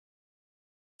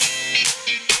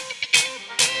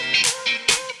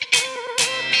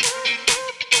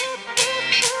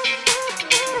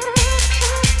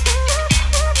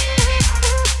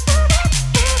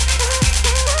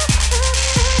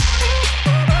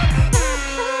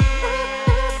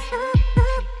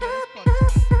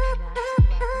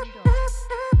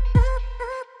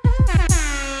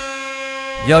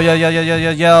Yo, yo, yo, yo, yo, yo,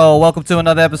 yo. Welcome to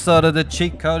another episode of the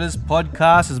Cheat Coders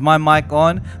podcast. Is my mic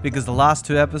on? Because the last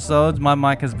two episodes, my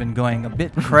mic has been going a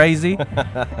bit crazy.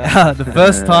 The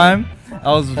first time,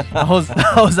 I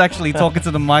was actually talking to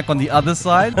the mic on the other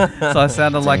side, so I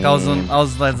sounded like I was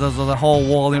like there was a whole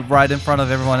wall right in front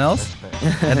of everyone else.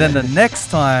 And then the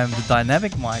next time, the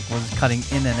dynamic mic was cutting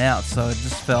in and out, so it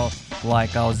just felt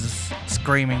like I was just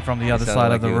screaming from the other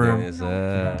side of the room.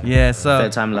 Yeah, so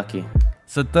Third time lucky.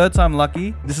 So third time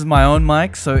lucky. This is my own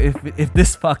mic. So if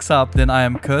this fucks up, then I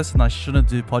am cursed and I shouldn't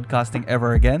do podcasting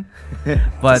ever again.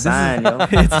 But it's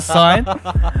a sign.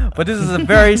 But this is a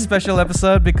very special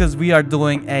episode because we are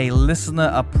doing a listener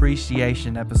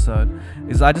appreciation episode.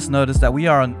 Because I just noticed that we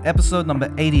are on episode number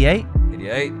 88.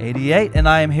 88, and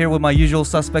I am here with my usual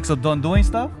suspects of Don Doing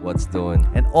Stuff. What's doing?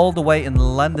 And all the way in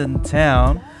London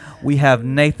town, we have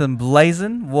Nathan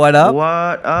Blazin. What up?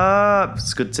 What up?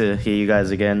 It's good to hear you guys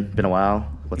again. Been a while.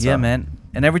 What's up? Yeah, man.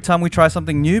 And every time we try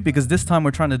something new, because this time we're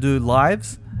trying to do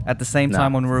lives at the same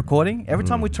time when we're recording. Every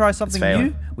time we try something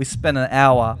new, we spend an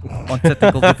hour on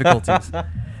technical difficulties.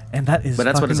 And that is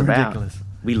that's what it's ridiculous. About.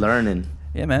 We learning.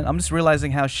 Yeah, man. I'm just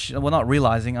realizing how, not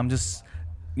realizing, I'm just,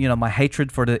 my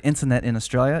hatred for the internet in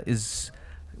Australia is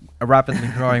rapidly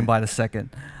growing by the second.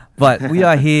 But we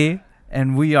are here.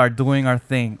 And we are doing our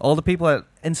thing. All the people at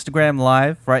Instagram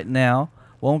Live right now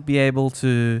won't be able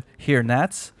to hear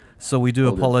Nats, so we do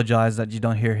apologize that you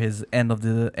don't hear his end of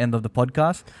the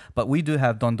podcast. But we do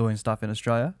have Don Doing Stuff in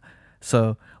Australia,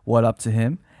 so what up to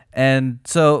him? And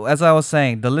so, as I was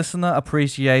saying, the listener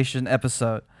appreciation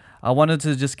episode, I wanted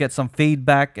to just get some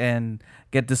feedback and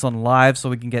get this on live so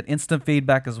we can get instant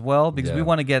feedback as well, because we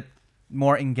want to get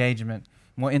more engagement,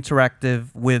 more interactive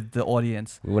with the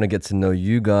audience. We want to get to know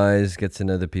you guys, get to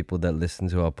know the people that listen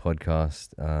to our podcast.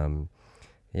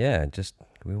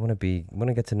 We want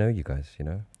to get to know you guys.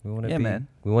 We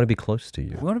want to be close to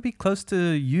you. We want to be close to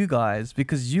you guys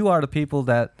because you are the people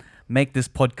that make this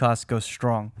podcast go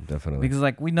strong. Definitely.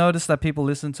 Because we notice that people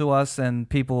listen to us and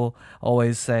people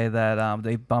always say that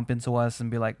they bump into us and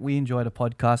be like, we enjoy the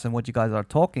podcast and what you guys are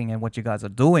talking and what you guys are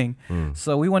doing.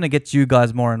 So we want to get you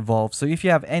guys more involved. So if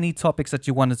you have any topics that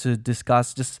you wanted to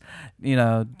discuss, just,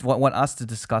 want us to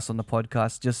discuss on the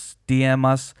podcast, just DM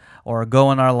us or go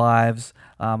on our lives.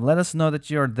 Let us know that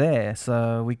you're there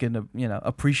so we can,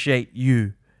 appreciate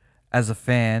you as a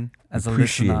fan, as a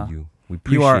listener. We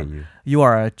appreciate you. You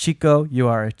are a Chico, you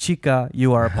are a Chica,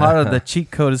 you are a part of the Cheat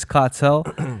Coders cartel,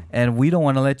 and we don't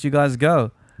want to let you guys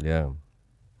go. Yeah.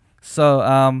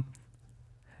 So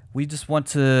we just want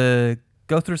to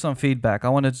go through some feedback. I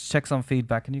wanted to check some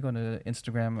feedback. Can you go to the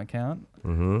Instagram account?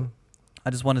 Mm-hmm. I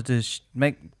just wanted to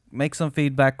make some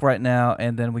feedback right now,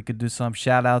 and then we could do some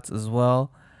shout outs as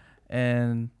well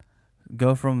and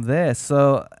go from there.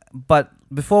 So, but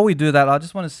before we do that, I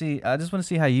just want to see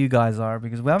how you guys are,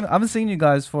 because I haven't seen you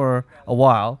guys for a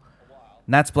while.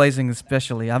 Nats Blazing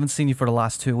especially. I haven't seen you for the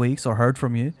last 2 weeks or heard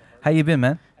from you. How you been,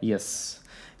 man? Yes.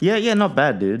 Yeah, not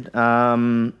bad, dude.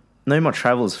 No more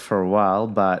travels for a while,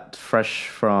 but fresh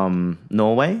from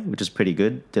Norway, which is pretty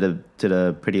good. Did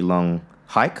a pretty long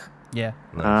hike. Yeah.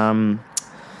 Nice.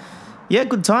 Yeah,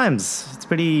 good times. It's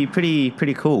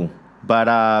pretty cool.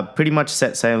 But pretty much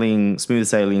smooth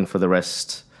sailing for the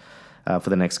rest. For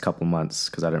the next couple months,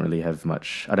 because I don't really have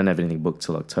much. I don't have anything booked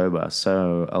till October,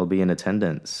 so I'll be in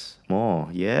attendance more.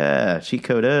 Yeah, Cheat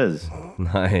Coders.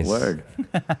 Nice. Word.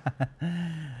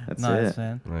 That's nice, it.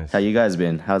 Man. Nice. How you guys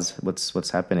been? What's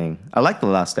happening? I like the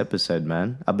last episode,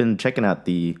 man. I've been checking out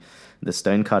the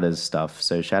Stonecutters stuff.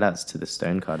 So shout outs to the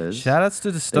Stonecutters. Shout outs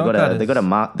to the Stonecutters. They got a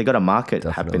market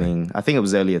Definitely. happening. I think it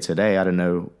was earlier today. I don't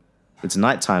know. It's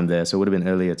nighttime there, so it would have been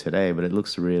earlier today, but it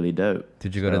looks really dope.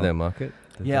 Did you go to their market?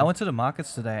 Yeah, I went to the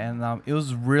markets today, and it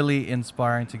was really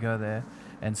inspiring to go there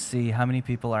and see how many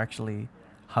people are actually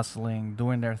hustling,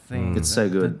 doing their thing. It's so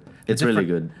good. It's really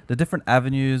good. The different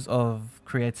avenues of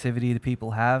creativity that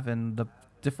people have and the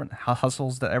different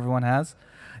hustles that everyone has.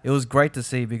 It was great to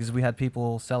see, because we had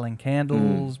people selling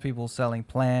candles, people selling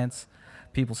plants,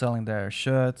 people selling their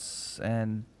shirts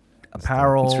and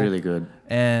apparel. It's really good.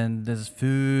 And there's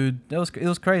food. It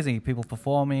was crazy. People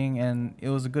performing, and it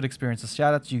was a good experience. So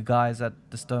shout out to you guys at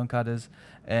the Stonecutters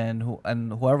and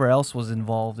whoever else was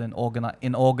involved in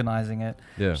organizing it.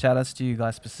 Yeah. Shout outs to you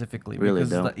guys specifically, really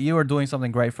because you are doing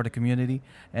something great for the community,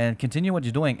 and continue what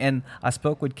you're doing. And I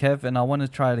spoke with Kev, and I want to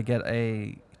try to get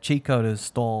a Cheat Coders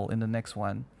stall in the next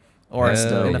one, or in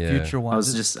a future one.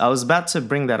 I was about to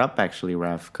bring that up actually,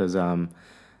 Raf, because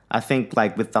I think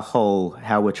with the whole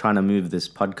how we're trying to move this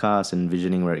podcast and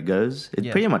envisioning where it goes, it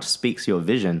pretty much speaks your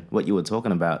vision, what you were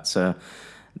talking about. So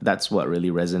that's what really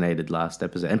resonated last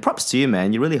episode. And props to you,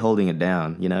 man. You're really holding it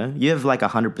down. You know, you have like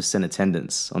 100%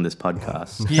 attendance on this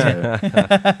podcast. Yeah.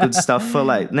 So, good stuff for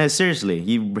like. No, seriously,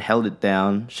 you held it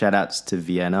down. Shout outs to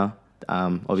Vienna.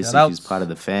 Obviously, Shout she's outs. part of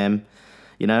the fam.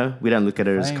 You know, we don't look at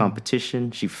her as Fame.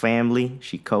 competition. She family.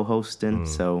 She co-hosting.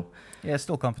 So Yeah,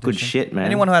 still competition. good shit, man.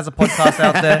 Anyone who has a podcast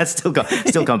out there, That's still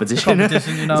competition.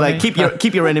 competition, you know It's what I like mean?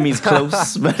 keep your enemies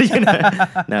close, but you know.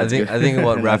 No, I it's think good. I think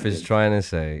what Raf That's is good. trying to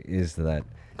say is that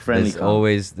Friendly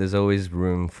there's always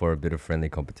room for a bit of friendly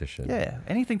competition. yeah,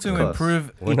 anything to Of course.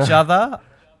 improve We're each not- other.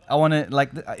 I want to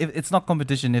it's not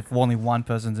competition if only one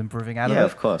person's improving out Yeah, of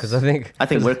of it. course. Because I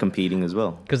think we're competing as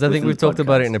well. Because I think within we've the talked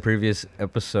about it in podcast. a previous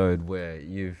episode where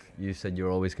you said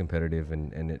you're always competitive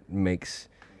and it makes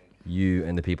you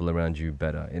and the people around you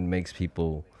better. It makes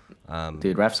people.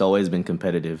 Dude, Raf's always been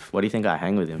competitive. Why do you think I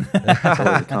hang with him? It's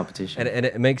always a competition. And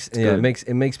it makes good.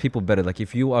 it makes people better. Like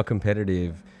if you are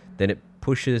competitive, then it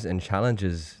pushes and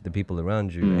challenges the people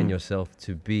around you and yourself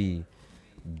to be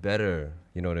better.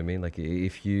 You know what I mean? Like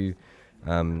if you,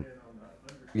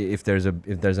 if there's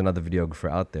another videographer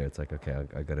out there, it's like okay,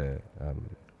 I gotta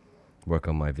work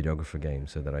on my videographer game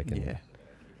so that I can. Yeah.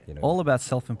 You know. All about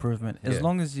self-improvement. As Yeah.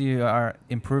 long as you are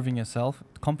improving yourself,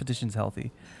 competition's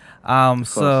healthy. course.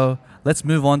 So let's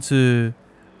move on to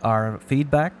our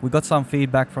feedback. We got some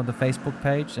feedback from the Facebook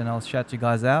page, and I'll shout you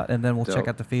guys out, and then we'll check Dope.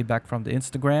 out the feedback from the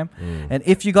Instagram. Mm. And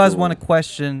if you guys Cool. want a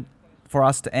question for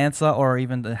us to answer, or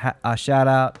even a shout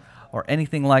out, or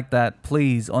anything like that,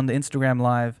 please on the Instagram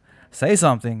live, say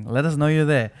something. Let us know you're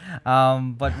there.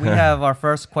 But we have our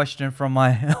first question from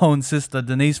my own sister,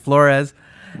 Denise Flores.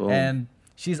 Boom. And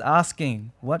she's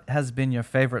asking, what has been your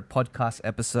favorite podcast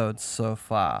episode so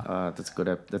far? That's a good.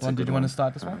 That's Juan, a good did you one. want to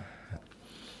start this one?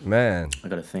 Man, I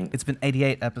gotta think. It's been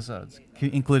 88 episodes,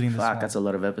 including this Fuck, one. that's a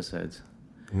lot of episodes.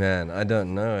 man, I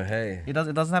don't know. Hey, It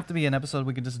doesn't have to be an episode.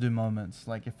 We can just do moments,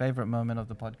 like your favorite moment of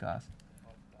the podcast.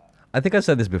 I think I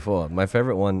said this before. My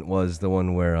favorite one was the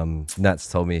one where Nats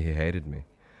told me he hated me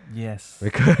Yes.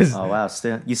 because Oh wow,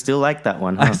 you still like that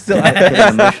one, huh? I still- Bit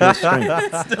of emotional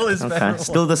strength. Still his Okay,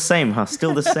 still the same, huh?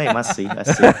 Still the same. I see.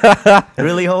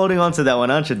 Really holding on to that one,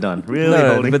 aren't you, Don? Really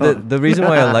no, holding but on. the reason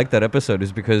why I like that episode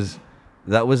is because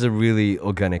that was a really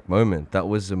organic moment. That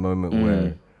was a moment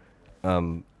where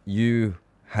you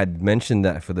had mentioned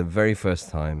that for the very first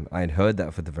time. I had heard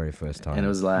that for the very first time. And it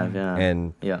was live, yeah.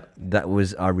 And yeah, that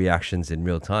was our reactions in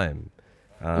real time.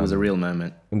 it was a real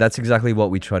moment. And that's exactly what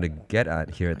we try to get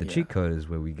at here at the Yeah. Cheat Coders,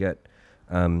 where we get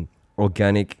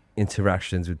organic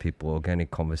interactions with people,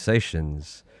 organic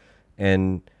conversations.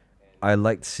 And I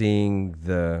liked seeing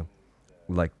the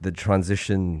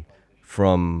transition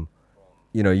from,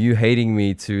 you know, you hating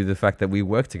me to the fact that we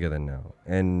work together now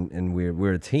and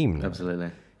we're a team now.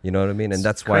 Absolutely. You know what I mean? And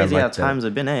that's why I Crazy how like that. times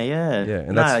have been, eh? Yeah. Yeah, and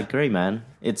No, that's- I agree, man.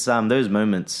 It's those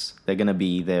moments, they're gonna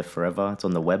be there forever. It's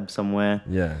on the web somewhere.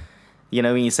 Yeah. You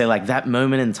know, when you say like that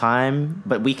moment in time,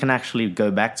 but we can actually go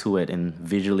back to it and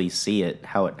visually see it,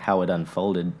 how it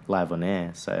unfolded live on air.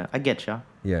 So I get ya.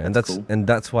 Yeah, That's cool. and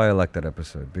that's why I like that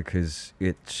episode, because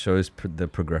it shows the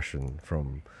progression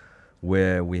from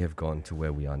where we have gone to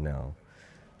where we are now.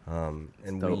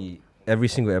 And Dope. every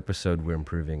single episode we're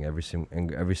improving. Every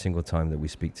single time that we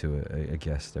speak to a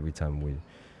guest, every time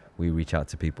we reach out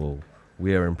to people,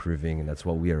 we are improving, and that's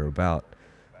what we are about.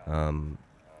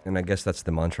 And I guess that's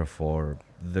the mantra for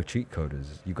the Cheat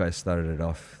Coders. You guys started it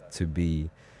off to be,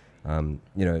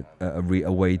 you know,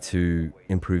 a way to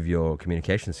improve your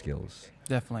communication skills.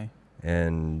 Definitely.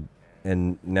 And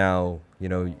now, you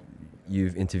know,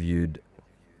 you've interviewed,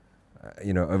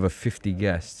 you know, over 50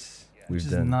 guests. Which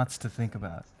is done, nuts to think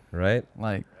about. right?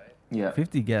 Like Yeah.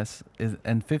 50 guests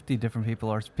and 50 different people,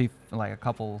 or like a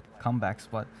couple comebacks,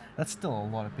 but that's still a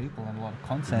lot of people and a lot of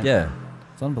content. Yeah,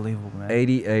 It's unbelievable, man.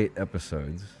 88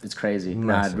 episodes. It's crazy. Nah, it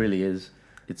Massive. really is.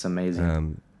 It's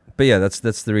amazing. But yeah, that's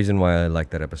the reason why I like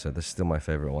that episode. That's still my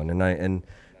favorite one. And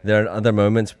there are other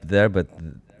moments there, but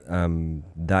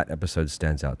that episode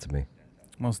stands out to me.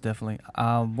 Most definitely.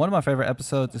 One of my favorite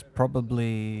episodes is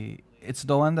probably, it's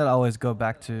the one that I always go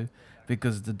back to,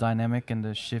 because the dynamic and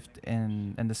the shift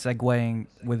and the segueing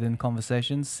within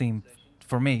conversations seem,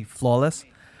 for me, flawless.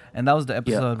 And that was the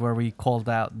episode where we called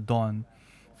out Don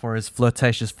for his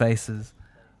flirtatious faces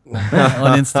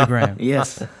on Instagram.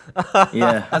 Yes.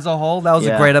 Yeah. As a whole, that was a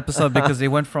Yeah. great episode, because it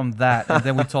went from that, and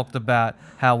then we talked about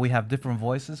how we have different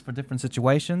voices for different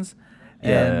situations,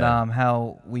 and Yeah.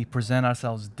 how we present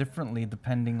ourselves differently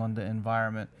depending on the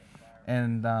environment.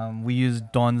 And we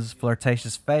used Don's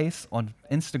flirtatious face on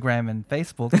Instagram and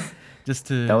Facebook just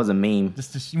to That was a meme.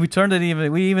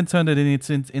 we even turned it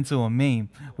into a meme,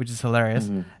 which is hilarious.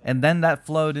 And then that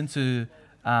flowed into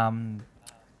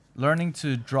learning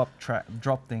to drop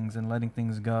things and letting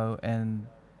things go and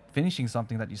finishing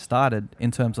something that you started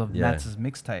in terms of Yeah. Nats's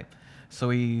mixtape. So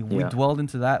we Yeah. dwelled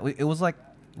into that. It was like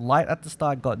light at the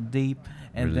start, got deep,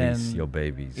 and Release then your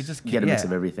babies. it just Get a mix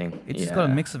of everything. It just got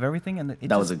a mix of everything, and it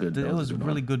That was just- a good- It that was was a good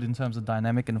really one. good in terms of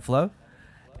dynamic and flow,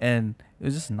 and it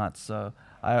was just nuts. So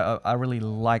I really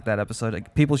like that episode.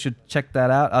 Like, people should check that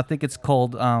out. I think it's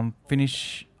called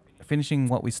finishing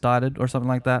what we started or something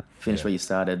like that. Finish what you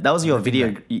started. That was your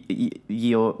video.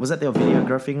 Your was that your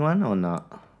videographing one or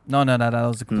not? No, that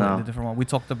was a completely No. different one. We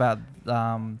talked about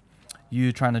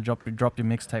you trying to drop your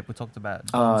mixtape. We talked about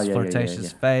Oh, Dom's yeah, yeah, yeah,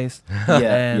 flirtatious yeah. face. Yeah,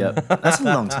 And- yeah. That's a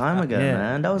long time ago, Yeah.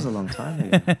 man. That was a long time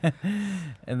ago.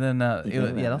 And then Yeah,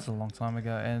 that man. was a long time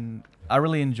ago, and I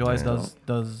really enjoyed Yeah.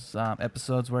 those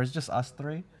episodes where it's just us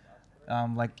three. I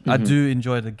Mhm. do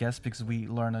enjoy the guests because we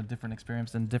learn a different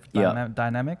experience and different Yeah.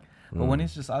 dynamic. But when Mm.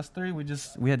 it's just us three, we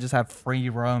just have free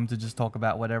roam to just talk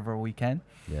about whatever we can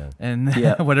Yeah. and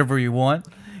Yeah. whatever you want,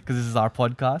 because this is our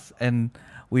podcast. And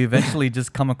we eventually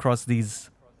just come across these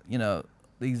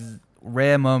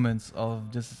rare moments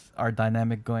of just our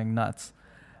dynamic going nuts.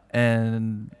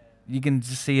 And you can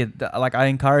just see it. Like, I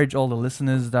encourage all the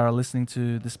listeners that are listening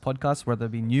to this podcast, whether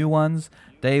it be new ones,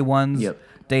 day ones, Yep.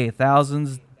 day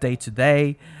thousands, day to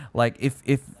day. Like,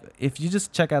 if you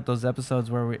just check out those episodes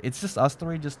where it's just us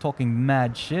three just talking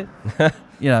mad shit,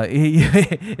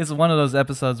 it's one of those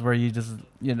episodes where you just,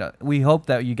 we hope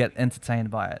that you get entertained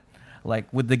by it. Like,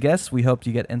 with the guests, we hope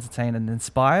you get entertained and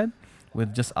inspired.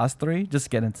 With just us three, just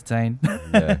get entertained.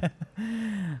 Yeah.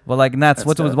 Well, like, Nats, That's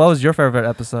what dope. was your favorite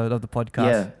episode of the podcast?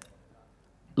 Yeah.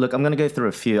 Look, I'm going to go through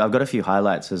a few. I've got a few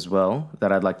highlights as well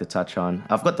that I'd like to touch on.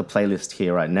 I've got the playlist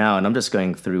here right now, and I'm just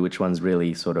going through which ones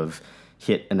really sort of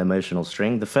hit an emotional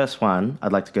string. The first one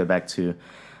I'd like to go back to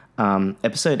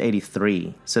episode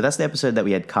 83. So that's the episode that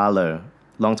we had Carlo,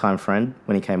 longtime friend,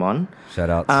 when he came on. Shout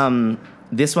out.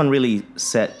 This one really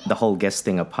set the whole guest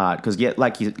thing apart because, yeah,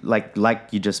 like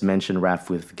you just mentioned, Raf,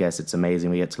 with guests, it's amazing.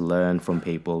 We get to learn from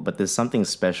people, but there's something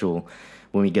special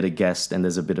when we get a guest and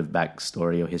there's a bit of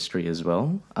backstory or history as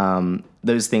well.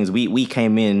 Those things, we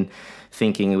came in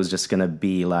thinking it was just gonna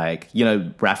be like,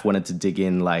 Raf wanted to dig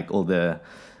in like all the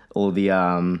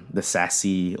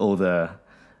sassy, all the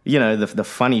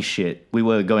funny shit. We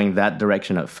were going that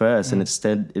direction at first, and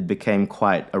instead it became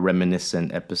quite a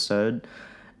reminiscent episode.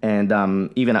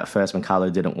 And even at first, when Carlo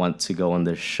didn't want to go on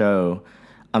the show,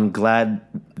 I'm glad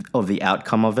of the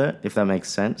outcome of it, if that makes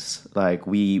sense. Like,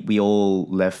 we all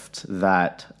left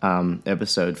that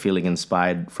episode feeling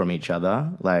inspired from each other.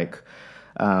 Like,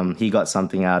 he got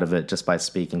something out of it just by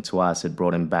speaking to us. It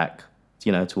brought him back,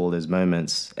 to all those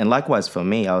moments. And likewise for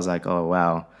me, I was like, oh,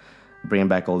 wow, bringing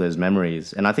back all those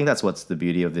memories. And I think that's what's the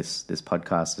beauty of this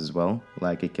podcast as well.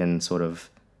 Like, it can sort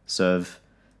of serve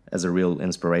as a real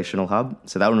inspirational hub.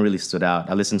 So that one really stood out.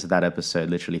 I listened to that episode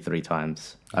literally 3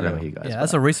 times. I don't know how you guys. Yeah, but-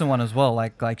 that's a recent one as well.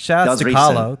 Like shout outs That to was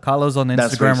Carlo. recent. Carlo's on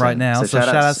That's Instagram right recent. now. So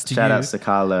shout outs to you. Shout outs to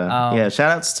Carlo. Yeah,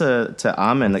 shout outs to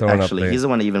Armin, Throwing up actually. the He's the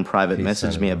one that even private peace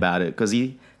messaged sign me as well. about it because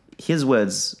his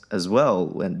words as well,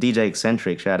 when DJ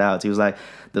Eccentric, shout out, he was like,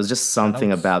 there was just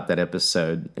something about that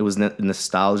episode. It was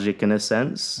nostalgic in a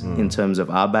sense, in terms of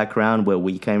our background, where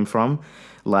we came from.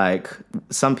 Like,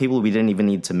 some people we didn't even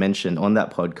need to mention on that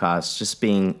podcast, just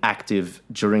being active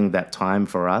during that time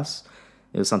for us,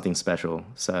 it was something special.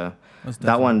 So Most that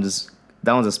definitely.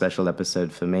 one's a special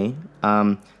episode for me.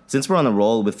 Since we're on the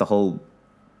roll with the whole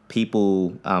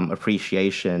people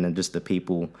appreciation and just the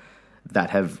people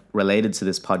that have related to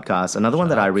this podcast, another one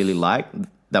that I really like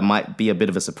that might be a bit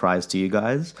of a surprise to you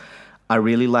guys, I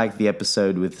really like the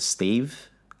episode with Steve,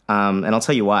 and I'll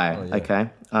tell you why. Oh, yeah.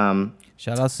 Okay.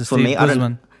 Shout outs to For Steve me,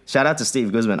 Guzman. shout out to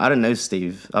Steve Guzman. I don't know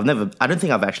Steve. I don't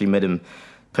think I've actually met him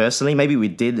personally. Maybe we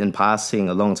did in passing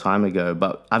a long time ago,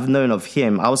 but I've known of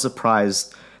him. I was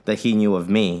surprised that he knew of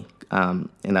me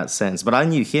in that sense. But I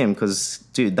knew him because,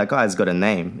 dude, that guy's got a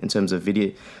name in terms of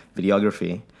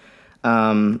videography.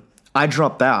 I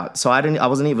dropped out, so I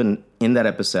wasn't even in that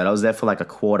episode. I was there for like a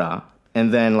quarter.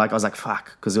 And then I was like,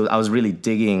 fuck, because I was really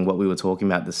digging what we were talking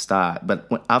about at the start. But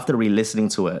after re-listening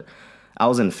to it, I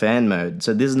was in fan mode.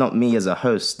 So this is not me as a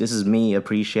host. This is me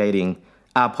appreciating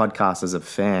our podcast as a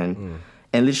fan.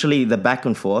 And literally the back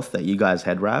and forth that you guys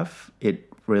had, Raf,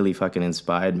 it really fucking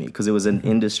inspired me because it was an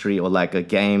industry or like a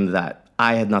game that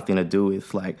I had nothing to do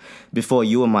with. Like, before,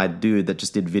 you were my dude that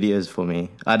just did videos for me.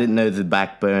 I didn't know the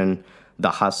backbone,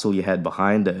 the hustle you had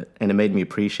behind it. And it made me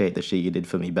appreciate the shit you did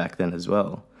for me back then as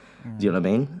well. Do you know what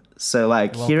I mean? So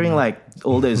like hearing like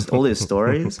all those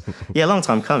stories, yeah, long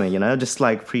time coming, just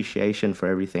like appreciation for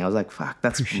everything. I was like, fuck,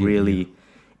 that's Appreciate really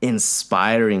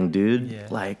inspiring, dude. Yeah.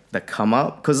 Like the come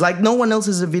up, because like no one else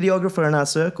is a videographer in our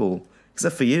circle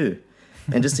except for you.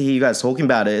 And just to hear you guys talking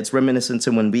about it, it's reminiscent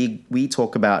to when we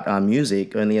talk about our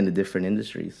music, only in a different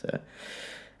industry. So,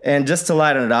 and just to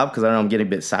lighten it up, because I know I'm getting a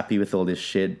bit sappy with all this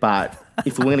shit, but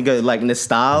if we're gonna go like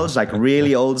nostalgia, like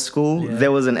really old school,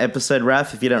 there was an episode,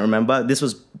 Raf, if you don't remember, this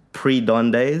was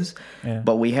pre-Don days,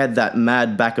 but we had that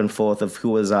mad back and forth of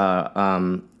who was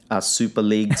our Super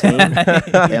League team,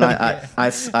 and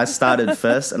I started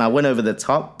first, and I went over the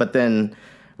top, but then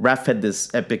Raf had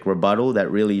this epic rebuttal that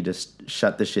really just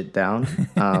shut the shit down.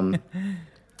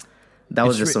 That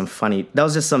was just some funny. That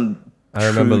was just some. I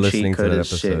remember true listening to that cheat-coded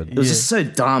episode. Shit. It was just so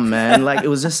dumb, man. Like it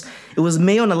was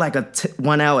me on a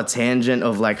 1 hour tangent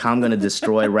of like how I'm gonna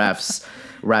destroy Raf's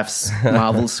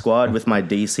Marvel squad with my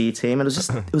DC team, and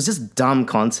it was just dumb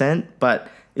content, but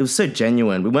it was so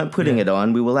genuine. We weren't putting it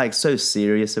on. We were like so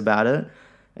serious about it,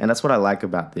 and that's what I like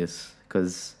about this,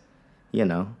 because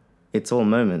it's all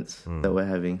moments that we're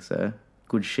having. So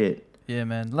good shit. Yeah,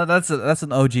 man. That's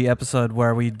an OG episode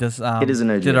where we just It is an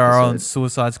OG did our own episode.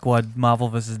 Suicide Squad Marvel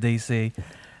versus DC,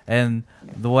 and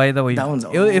the way that That one's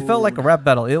it felt like a old. rap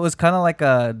battle. It was kind of like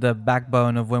the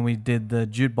backbone of when we did the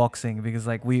jukeboxing, because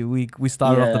like we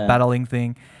started off the Yeah. battling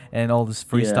thing and all this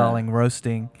freestyling,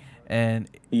 roasting, and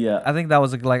Yeah. I think that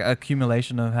was like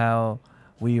accumulation of how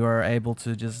we were able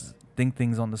to just think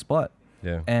things on the spot.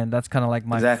 Yeah. And that's kind of like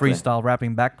my Exactly. freestyle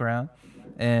rapping background.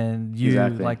 And you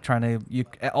Exactly. like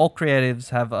all creatives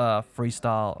have a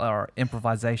freestyle or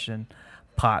improvisation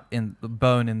part in the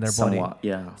bone in their Somewhat, body.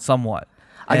 yeah. Somewhat.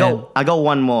 I got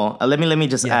one more. Let me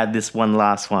just add this one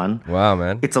last one. Wow,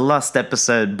 man. It's a lost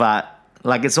episode, but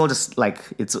like it's all just like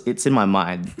it's in my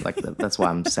mind. Like that's why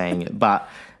I'm saying it. But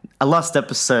a lost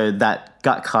episode that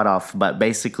got cut off. But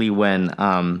basically, when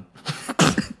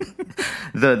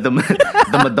the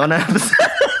Madonna episode.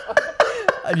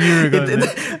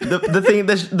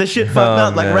 The shit fucked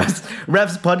up. Like man.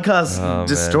 Ref's podcast Oh,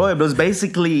 destroyed. But it was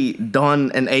basically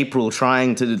Don and April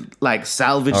trying to like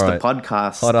salvage All the right.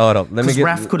 podcast. Hold on. Let me Because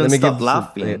Raf couldn't stop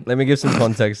laughing. Let me give some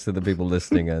context to the people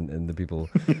listening and the people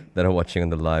that are watching on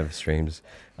the live streams.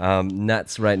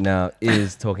 Nats right now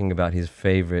is talking about his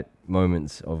favorite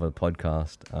moments of a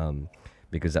podcast,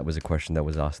 because that was a question that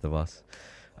was asked of us.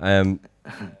 And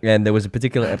there was a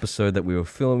particular episode that we were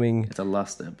filming It's a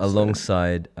lost episode.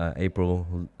 alongside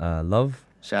April Love.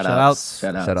 Shoutouts.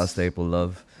 Shoutouts to April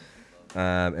Love.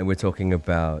 And we're talking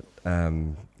about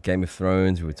Game of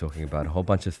Thrones. We were talking about a whole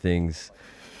bunch of things.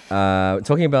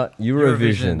 Talking about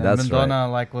Eurovision. and That's Madonna right.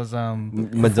 like was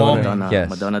Madonna. performing. Yes.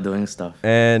 Madonna doing stuff.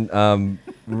 And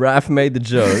Raf made the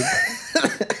joke.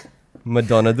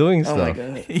 Madonna doing Oh my stuff.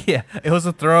 god. Yeah, it was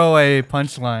a throwaway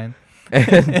punchline.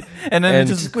 And And then And- it It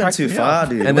just just went cracked too me far, up.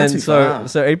 dude. and It went then too far.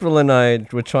 so April and I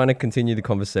were trying to continue the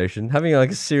conversation, having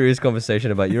like a serious conversation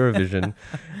about Eurovision,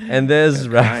 and there's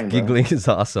Yeah, Raf crying, bro. giggling his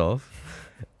ass off,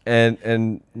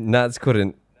 and Nats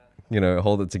couldn't,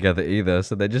 hold it together either,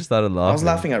 so they just started laughing. I was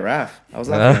laughing at Raf.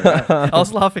 I I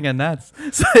was laughing at Nats.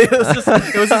 So it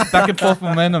was just back and forth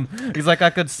momentum. It's like I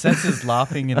could sense his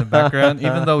laughing in the background,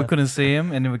 even though we couldn't see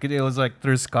him, and it was like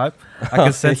through Skype. I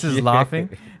could sense his Yeah. laughing,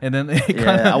 and then it Yeah,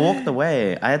 kind I of walked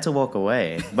away. I had to walk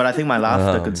away, but I think my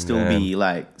laughter Oh, could still man. be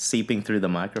like seeping through the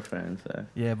microphone. So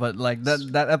yeah. But like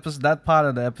that part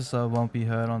of the episode won't be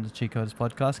heard on the Cheat Codes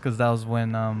podcast, because that was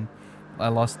when I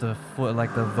lost the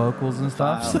vocals and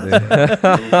stuff.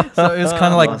 Wow. So it was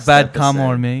kind of like Lost bad karma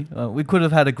episode. on me. We could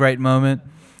have had a great moment,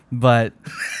 but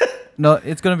no,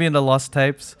 it's gonna be in the lost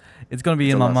tapes. It's gonna be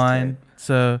It's in a my lost mind.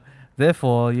 So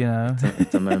therefore,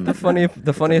 it's a moment.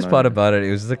 The funniest part about it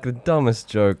was like the dumbest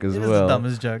joke as it was well. the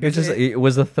dumbest joke. It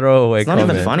was a throwaway It's not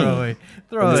even comment. funny.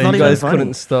 Throwaway. It's not You even guys funny.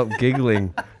 couldn't stop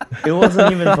giggling. It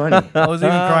wasn't even funny. I was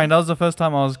even crying. That was the first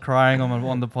time I was crying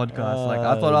on the podcast. Like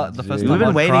I thought the first geez. time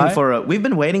We've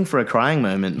been waiting for a crying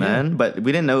moment, man. But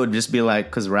we didn't know it would just be like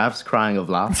because Raf's crying of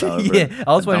laughter. Over yeah,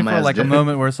 I was a waiting for dumbass like a joke.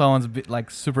 moment where someone's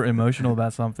like super emotional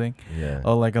about something, Yeah.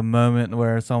 or like a moment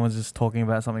where someone's just talking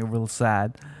about something real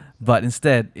sad. But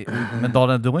instead,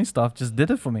 Madonna doing stuff just did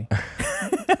it for me.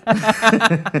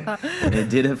 It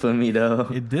did it for me though.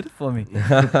 It did it for me.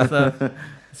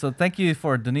 So thank you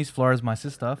for Denise Flores, my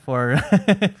sister, for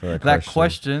For that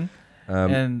question.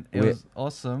 And it we- was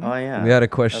awesome. Oh yeah. We had a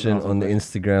question That's an on the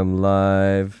awesome Instagram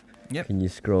live. Yep. Can you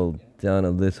scroll down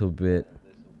a little bit?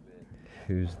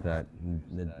 Who's that?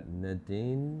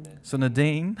 Nadine? So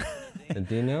Nadine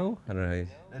Nadino? I don't know.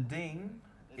 Nadine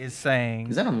is saying,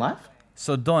 Is that on live?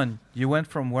 so Don, you went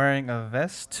from wearing a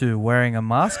vest to wearing a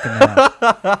mask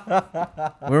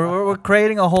now. we're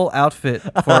creating a whole outfit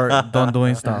for Don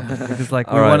doing stuff, because like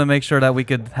we All right. want to make sure that we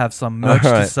could have some merch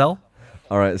All right. to sell.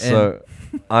 All right, so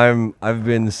I've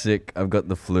been sick. I've got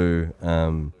the flu,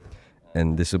 and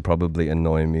this will probably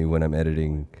annoy me when I'm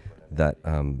editing. That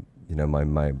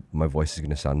my voice is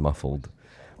gonna sound muffled,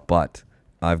 but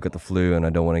I've got the flu, and I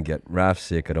don't want to get Raf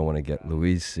sick. I don't want to get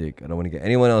Louise sick. I don't want to get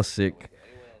anyone else sick.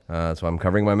 So I'm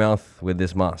covering my mouth with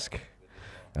this mask.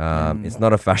 It's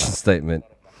not a fashion statement.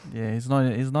 Yeah, he's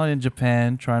not in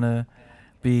Japan trying to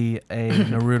be a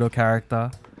Naruto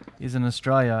character. He's in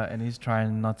Australia and he's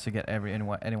trying not to get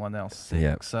anyone else sick.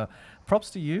 Yep. So props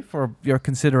to you for your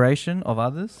consideration of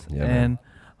others. Yeah, and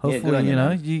good hopefully, on you,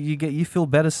 man. you feel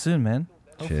better soon, man.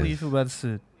 Hopefully you Cheers. feel better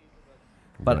soon.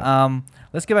 But Yeah.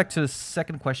 let's get back to the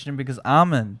second question because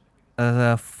Armin,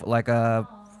 a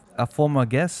former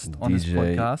guest on this DJ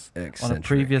podcast, on a Eccentric.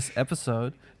 previous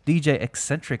episode, DJ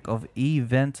Eccentric of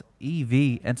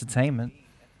EV Entertainment,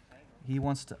 he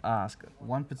wants to ask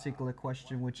one particular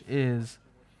question, which is,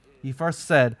 he first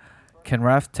said, "Can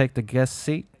Raf take the guest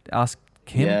seat?" Ask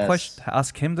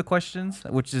him the questions,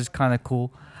 which is kind of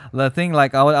cool. The thing,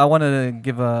 like, I want to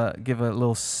give a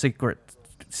little secret.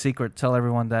 Tell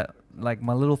everyone that, like,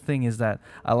 my little thing is that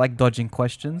I like dodging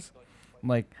questions.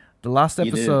 Like the last You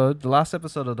do.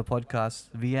 episode of the podcast,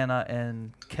 Vienna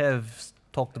and Kev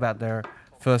talked about their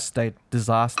first date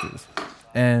disasters,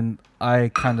 and I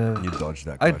kind of You dodged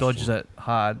that. I dodged it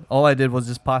hard. All I did was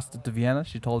just pass it to Vienna.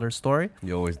 She told her story.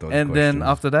 You always dodge. And then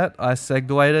after that, I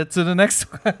segued it to the next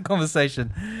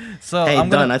conversation. So Hey, I'm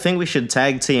Don, gonna. I think we should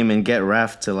tag team and get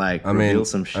Raf to reveal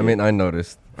some shit.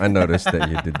 I noticed that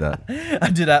you did that. I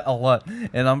do that a lot,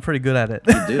 and I'm pretty good at it.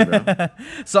 You do, bro.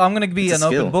 So I'm gonna be It's an a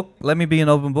open skill. book. Let me be an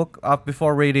open book.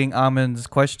 Before reading Armin's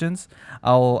questions,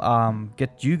 I'll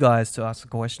get you guys to ask a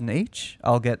question each.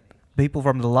 I'll get people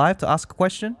from the live to ask a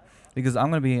question because I'm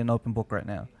gonna be an open book right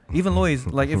now. Even Louise,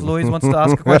 like if Louise wants to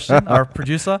ask a question, our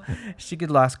producer, she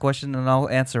could ask a question and I'll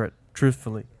answer it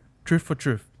truthfully, truth for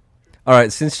truth. All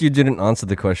right, since you didn't answer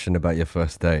the question about your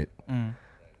first date,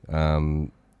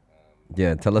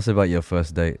 tell us about your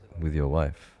first date with your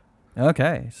wife.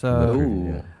 Okay, so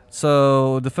Ooh. Yeah.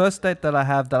 So the first date that I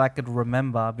have that I could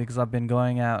remember, because I've been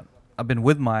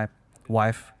with my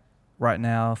wife right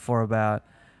now for about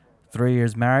 3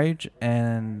 years marriage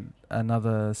and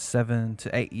another 7 to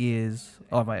 8 years.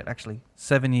 Oh wait, actually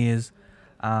 7 years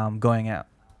going out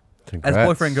Congrats. as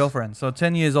boyfriend girlfriend. So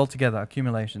 10 years altogether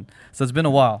accumulation. So it's been a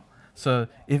while. So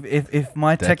if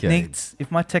my Decade.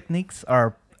 techniques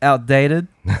are outdated,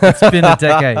 it's been a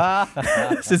decade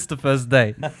since the first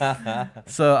date.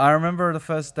 So I remember the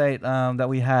first date that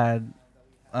we had.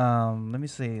 Let me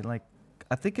see. Like,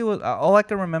 I think it was. All I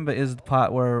can remember is the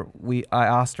part where I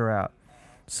asked her out.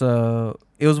 So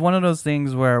it was one of those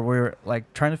things where we were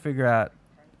like trying to figure out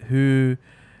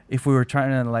if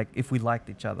we liked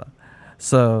each other.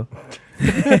 So,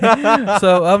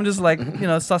 so I'm just like,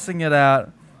 sussing it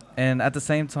out. And at the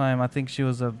same time, I think she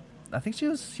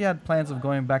had plans of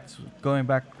going back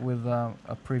with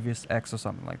a previous ex or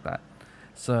something like that.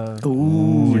 So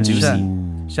Ooh, yeah,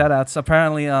 juicy. shout outs.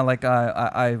 Apparently,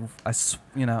 I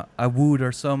wooed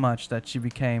her so much that she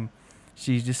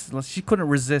couldn't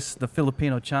resist the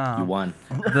Filipino charm. You won.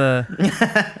 The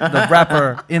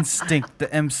rapper instinct,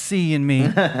 the MC in me,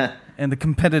 and the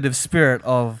competitive spirit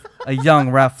of a young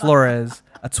Raf Flores,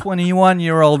 a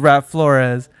 21-year-old Raf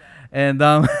Flores. And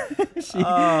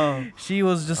she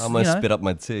was just, I'm gonna spit up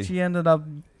my tea. she ended up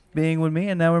being with me,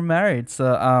 and now we're married.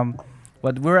 So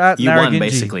but we're at You Narragansett. won,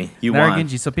 basically. You won.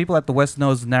 Narragansett. So people at the West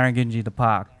knows Narragansett, the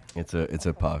park. It's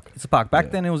a park. It's a park. Back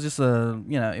Yeah. then it was just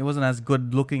it wasn't as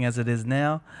good looking as it is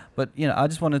now. But I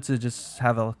just wanted to just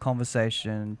have a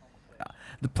conversation.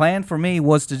 The plan for me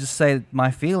was to just say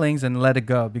my feelings and let it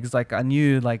go, because like I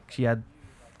knew like she had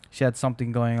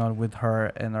something going on with her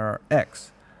and her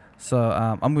ex. So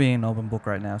I'm being an open book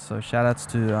right now. So shout outs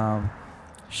to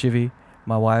Shivy,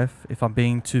 my wife. If I'm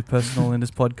being too personal in this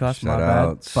podcast, my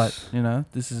bad. Shout-outs. But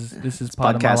this is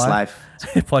part Podcast of my life.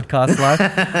 podcast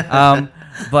life.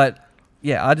 But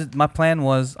yeah, my plan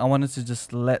was I wanted to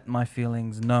just let my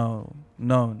feelings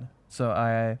known. So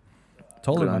I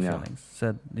told her Good my on ya. feelings.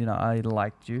 Said, I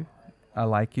liked you, I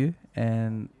like you,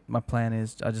 and my plan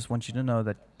is I just want you to know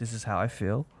that this is how I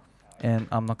feel, and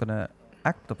I'm not gonna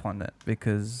act upon it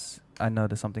because I know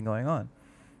there's something going on.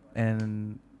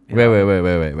 And Wait.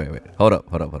 Hold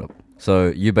up. So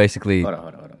you basically Hold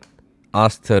on.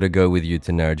 asked her to go with you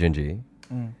to Narragansett,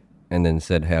 Mm, and then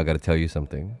said, "Hey, I got to tell you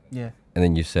something." yeah. And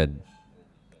then you said,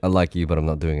 "I like you, but I'm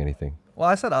not doing anything." Well,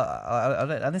 I said I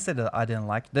didn't say that I didn't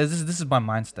like. This is my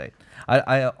mind state.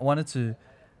 I wanted to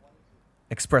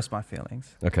express my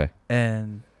feelings Okay.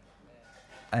 and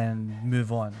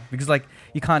move on, because like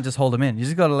you can't just hold them in. You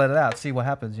just got to let it out, see what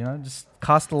happens. Just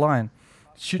cast the line.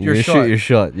 shoot You your shoot shot. your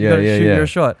shot. You Yeah, gotta yeah, shoot yeah. your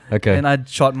shot. Okay. And I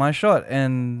shot my shot,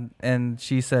 and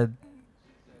she said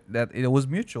that it was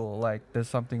mutual. Like there's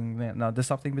something there's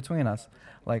something between us.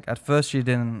 Like at first she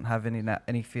didn't have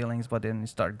any feelings, but then it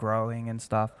started growing and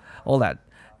stuff. All that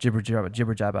jibber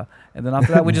jabber. And then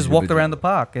after that we just walked Jibber around the jabber.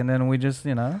 park, and then we just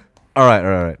All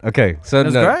right. Okay. So it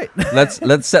was great.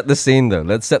 let's set the scene though.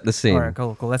 Let's set the scene. All right,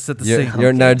 cool. Let's set the You're, scene. you're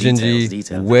in Okay, Narjinji.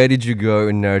 details. Where did you go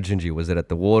in Narjinji? Was it at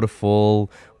the waterfall?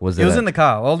 Was it? It was at- in the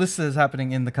car. All this is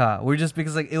happening in the car. We're just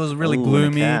because like it was really Ooh, in the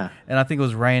gloomy, car. and I think it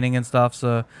was raining and stuff.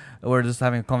 So we're just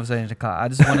having a conversation in the car. I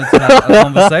just wanted to have a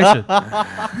conversation.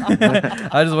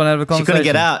 I just want to have a She conversation. couldn't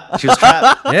get out. She was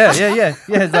trapped. Yeah.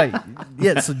 It's like,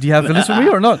 yeah. So do you have feelings for me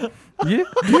or not? Yeah.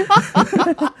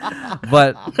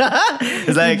 But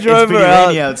It's like it's drove pretty her out.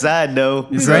 rainy outside, though.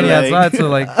 it's So, rainy like, outside, so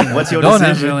like, What's your don't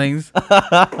have decision? feelings.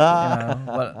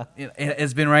 But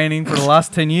it's been raining for the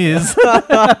last 10 years.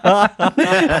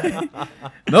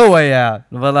 No way out.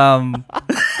 But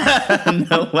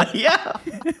No way. Yeah.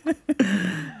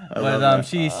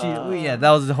 that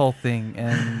was the whole thing,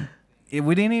 and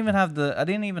we didn't even have I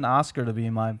didn't even ask her to be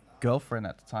my girlfriend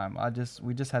at the time.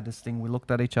 We just had this thing. We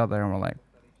looked at each other and we're like,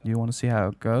 "Do you want to see how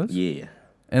it goes?" Yeah.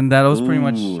 And that was pretty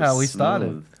much Ooh, how we started.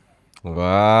 smooth.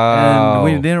 Wow. And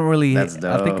we didn't really. That's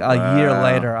I think dope. a year Wow.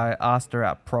 later, I asked her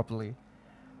out properly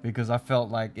because I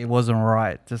felt like it wasn't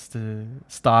right just to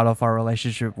start off our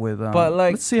relationship with. But,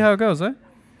 like- let's see how it goes, eh?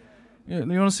 You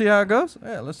want to see how it goes?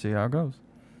 Yeah, let's see how it goes.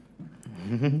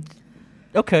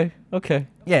 Okay.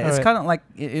 Yeah, it's Alright. kind of like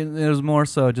it was more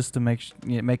so just to make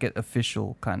it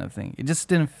official kind of thing. It just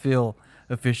didn't feel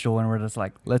official when we're just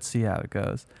like, let's see how it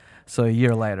goes. So a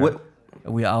year later, What- I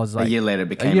was like, a year later, it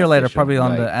became a year later, official. probably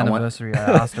on Like, the I want- anniversary, I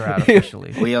asked her out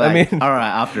officially. Well, you're I like, mean- all right,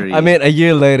 after you. I mean, a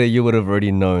year later, you would have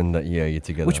already known that you're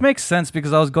together. Which makes sense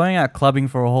because I was going out clubbing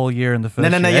for a whole year in the first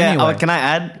no, year yeah. anyway. Oh, can I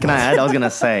add? I was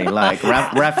gonna say, like,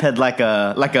 Raph had like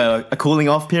a cooling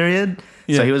off period.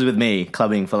 Yeah. So he was with me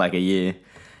clubbing for like a year,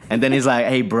 and then he's like,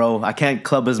 "Hey, bro, I can't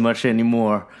club as much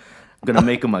anymore. I'm gonna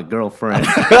make her my girlfriend."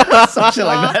 Some shit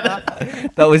like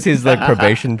that. that was his like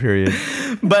probation period.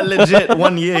 But legit,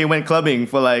 1 year he went clubbing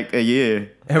for like a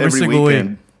year Every single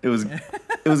weekend. It was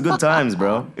good times,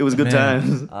 bro. It was good Man.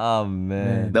 times. Oh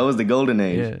man. That was the golden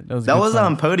age. Yeah, that was that good was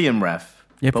times. podium ref.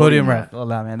 Yeah, podium rap. Oh,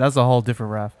 nah, man, that's a whole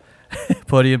different rap.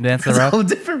 Podium dancer That's a rap. whole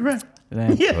different ref.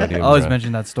 Damn. Yeah. Podium I always rap.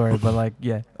 mention that story, but like,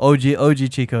 yeah, OG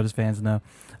Cheat Coders fans know.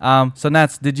 So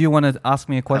Nats, did you want to ask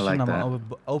me a question? like I'm that. an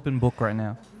open book right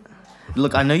now.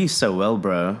 Look, I know you so well,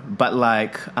 bro. But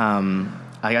like,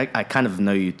 I kind of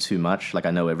know you too much. Like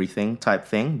I know everything type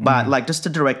thing. But like, just to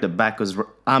direct it back, because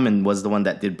Armin was the one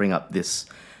that did bring up this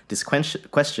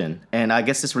question, and I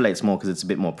guess this relates more because it's a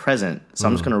bit more present. So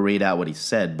I'm just gonna read out what he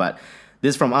said. But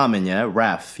this is from Armin, yeah.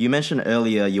 Raf, you mentioned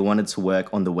earlier you wanted to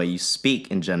work on the way you speak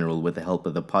in general with the help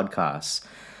of the podcast.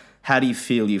 How do you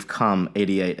feel you've come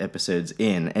 88 episodes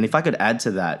in? And if I could add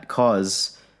to that,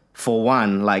 cause for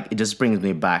one, like it just brings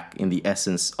me back in the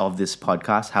essence of this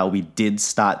podcast, how we did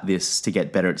start this to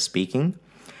get better at speaking.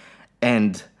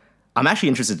 And I'm actually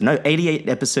interested to know, 88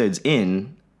 episodes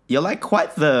in, you're like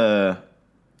quite the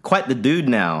dude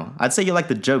now. I'd say you're like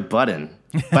the Joe Budden.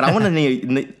 But I want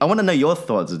to know your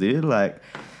thoughts, dude. Like,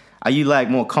 are you like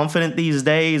more confident these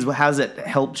days? How's it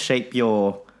helped shape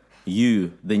the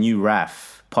new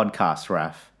Raf, podcast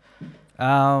Raf?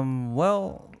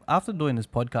 Well, after doing this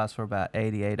podcast for about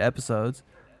 88 episodes,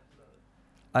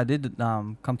 I did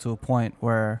come to a point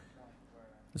where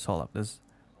this is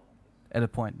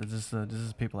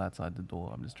people outside the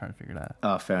door. I'm just trying to figure it out.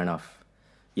 Oh, fair enough.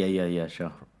 Yeah,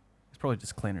 sure. It's probably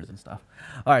just cleaners and stuff.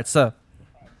 All right, so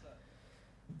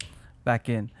back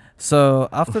in. So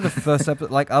after the first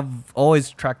episode, like I've always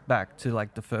tracked back to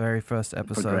like the very first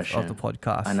episode of Progression. the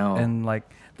podcast. I know. And like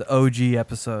the OG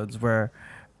episodes where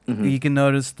you can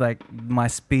notice like my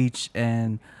speech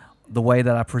and the way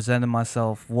that I presented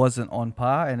myself wasn't on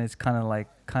par, and it's kind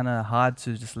of hard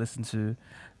to just listen to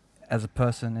as a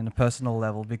person in a personal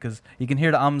level, because you can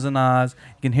hear the ums and ahs,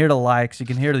 you can hear the likes, you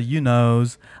can hear the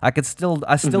you-knows. I still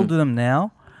do them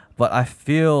now, but I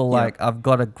feel like I've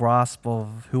got a grasp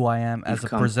of who I am as a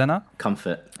presenter,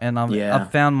 Comfort. and I've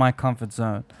found my comfort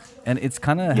zone, and it's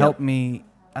kind of helped me.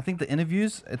 I think the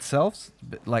interviews itself,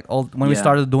 like when we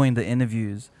started doing the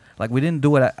interviews, like we didn't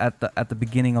do it at the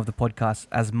beginning of the podcast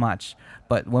as much,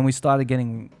 but when we started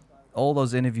getting all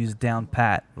those interviews down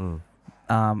pat,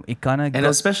 it kind of And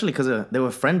especially because there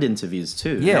were friend interviews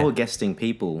too. Yeah. They were guesting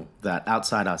people that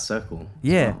outside our circle.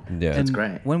 yeah, Yeah. and That's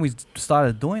great. when we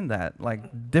started doing that,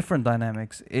 like different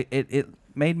dynamics, it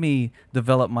made me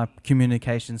develop my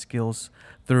communication skills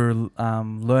through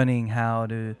learning how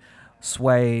to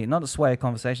not sway a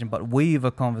conversation, but weave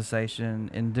a conversation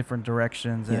in different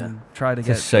directions and try to To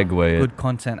get segue good it.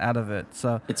 content out of it.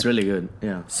 So It's really good.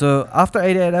 Yeah. so after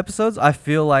 88 episodes, I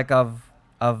feel like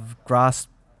I've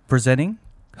grasped presenting,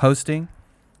 hosting,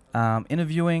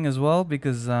 interviewing as well,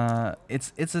 because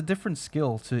it's a different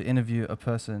skill to interview a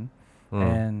person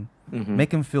and Mm-hmm. make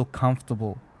them feel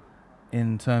comfortable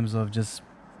in terms of just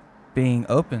being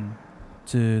open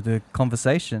to the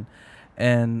conversation.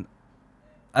 And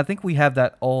I think we have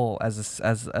that all as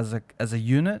a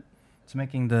unit. It's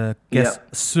making the guests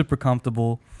super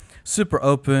comfortable, super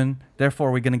open.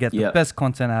 Therefore, we're gonna get the best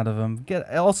content out of them.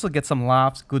 Get some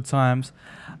laughs, good times.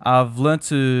 I've learned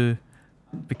to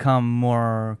become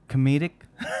more comedic,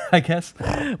 I guess,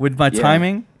 with my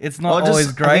timing. It's not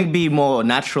always great. I think be more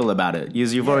natural about it.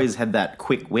 You've always had that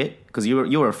quick wit because you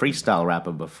were a freestyle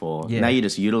rapper before. Yeah. Now you're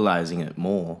just utilizing it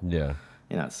more. Yeah.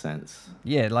 In that sense.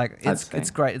 Yeah, like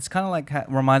it's great. It's kind of like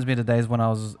reminds me of the days when I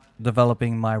was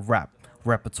developing my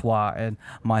repertoire and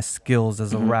my skills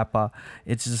as a rapper.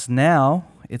 It's just now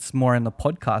it's more in the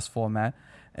podcast format.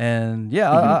 And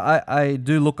I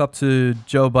do look up to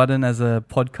Joe Budden as a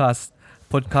podcaster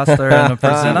and a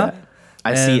presenter.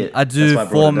 I see it. I do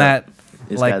format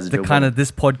like the kind of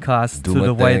this podcast Do to my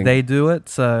the way thing. they do it.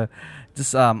 So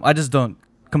just I just don't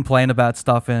complain about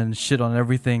stuff and shit on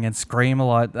everything and scream a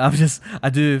lot. I just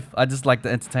like the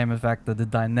entertainment factor, the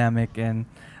dynamic, and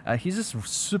he's just a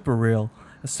super real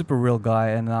guy.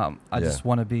 And I just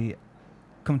want to be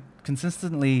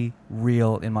consistently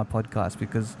real in my podcast,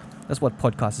 because that's what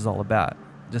podcast is all about.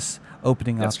 Just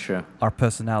opening up our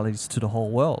personalities to the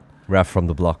whole world. Raf from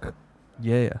the block.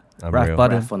 Yeah. I'm Raf real.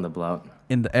 Budden Raf on the block.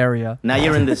 in the area. Now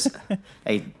you're in this.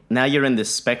 Now you're in this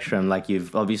spectrum. Like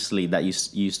you've obviously that you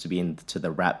used to be into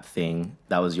the rap thing.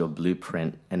 That was your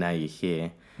blueprint, and now you're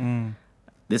here.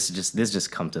 This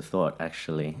just come to thought.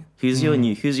 Actually, who's your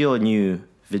new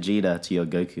Vegeta to your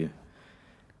Goku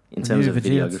in terms of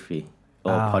videography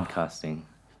or podcasting?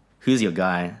 Who's your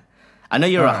guy? I know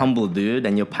you're a humble dude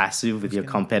and you're passive with your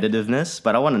competitiveness,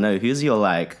 but I want to know who's your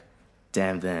like.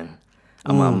 Damn them.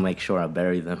 I'm gonna make sure I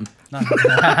bury them.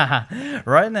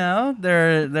 Right now,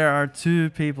 there are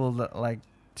two people that like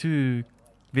two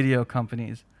video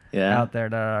companies out there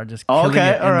that are just killing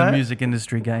it in the music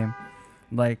industry game.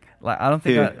 Like I don't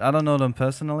think I don't know them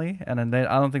personally, and then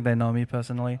I don't think they know me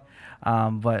personally.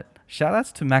 But shout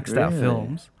outs to Maxed Out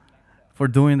Films for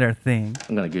doing their thing.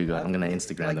 I'm gonna Google it. I'm gonna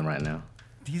Instagram them right now.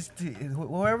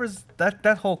 Whoever's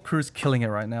that whole crew's killing it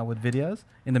right now with videos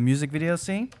in the music video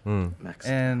scene.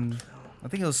 And I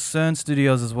think it was CERN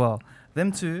Studios as well.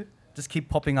 Them two just keep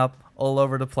popping up all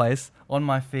over the place on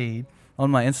my feed, on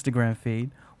my Instagram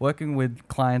feed, working with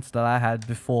clients that I had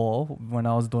before when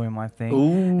I was doing my thing.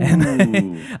 Ooh.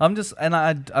 And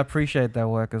I appreciate their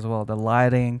work as well. The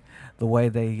lighting, the way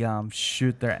they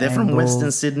shoot their They're angles. from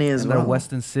Western Sydney as well. They're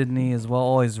Western Sydney as well,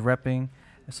 always repping.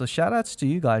 So shout outs to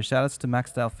you guys. Shout outs to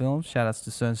Maxed Out Films. Shout outs to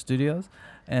CERN Studios.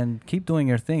 And keep doing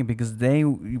your thing, because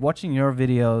watching your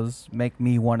videos make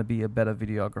me want to be a better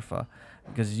videographer,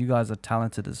 because you guys are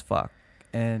talented as fuck.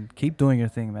 And keep doing your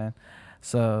thing, man.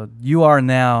 So you are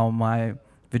now my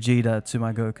Vegeta to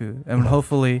my Goku. And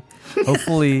hopefully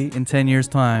in 10 years'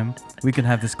 time, we can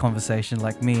have this conversation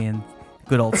like me and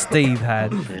good old Steve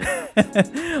had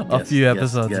a few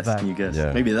epissodes back. You guess.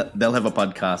 Yeah. Maybe they'll have a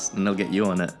podcast and they'll get you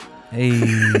on it. Hey.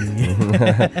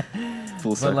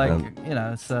 Full circle.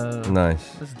 But so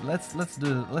nice. Let's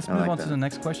move on to the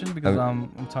next question, because I'm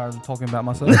tired of talking about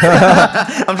myself.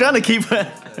 I'm trying to keep it.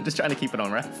 I'm just trying to keep it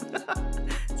on wrap.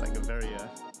 It's like a very.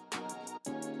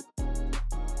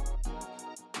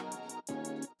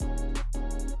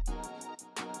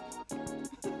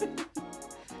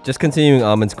 Just continuing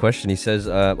Armin's question, he says,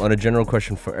 on a general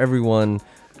question for everyone,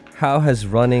 how has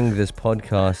running this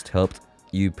podcast helped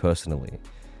you personally?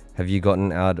 Have you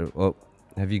gotten out of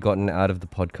the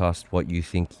podcast what you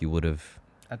think you would have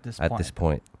at this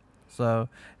point? So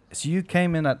you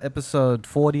came in at episode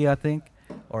 40, I think,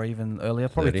 or even earlier,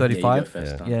 probably 35.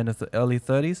 In the early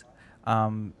 30s.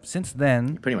 Since then,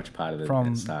 you're pretty much part of it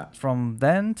from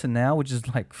then to now, which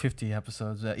is like 50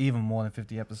 episodes, even more than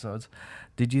 50 episodes.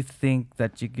 Did you think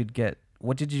that you could get?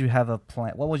 What did you have a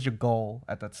plan? What was your goal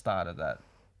at the start of that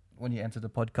when you entered the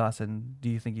podcast, and do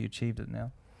you think you achieved it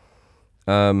now?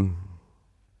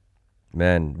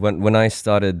 Man, when I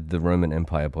started the Roman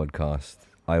Empire podcast,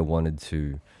 I wanted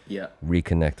to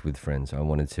reconnect with friends. I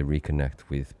wanted to reconnect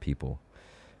with people.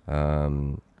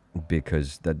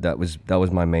 Because that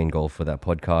was my main goal for that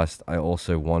podcast. I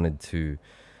also wanted to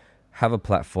have a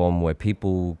platform where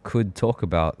people could talk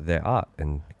about their art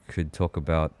and could talk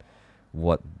about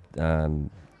what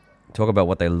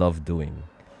they love doing,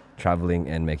 traveling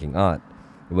and making art.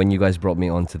 When you guys brought me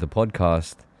onto the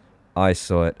podcast, I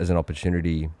saw it as an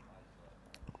opportunity.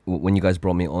 When you guys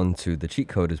brought me onto the Cheat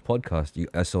Coders podcast,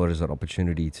 I saw it as an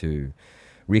opportunity to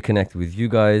reconnect with you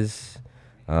guys,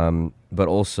 but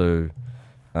also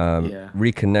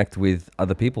reconnect with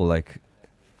other people, like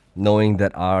knowing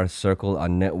that our circle, our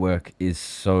network is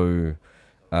so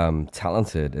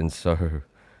talented and so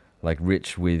like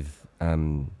rich with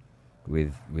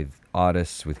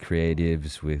artists, with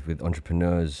creatives, with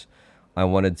entrepreneurs. I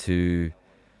wanted to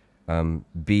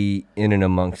be in and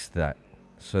amongst that,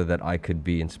 so that I could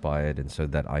be inspired and so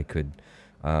that I could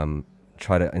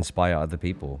try to inspire other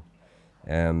people.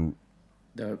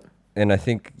 Dope. And I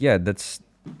think, that's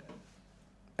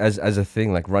as a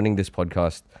thing, like running this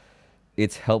podcast,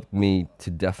 it's helped me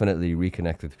to definitely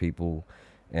reconnect with people.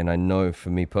 And I know for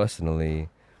me personally,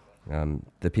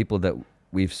 the people that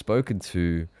we've spoken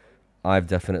to, I've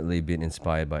definitely been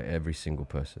inspired by every single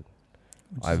person.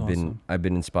 I've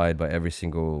been inspired by every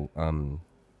single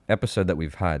episode that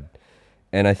we've had.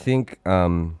 And I think I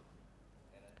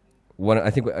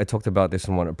talked about this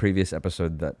in a previous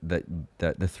episode that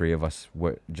the three of us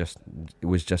it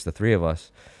was just the three of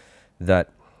us, that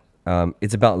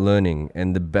it's about learning,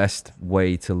 and the best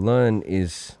way to learn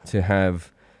is to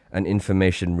have an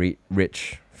information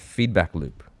rich feedback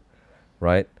loop,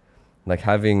 right? Like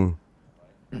having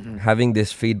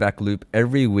this feedback loop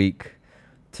every week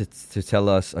to tell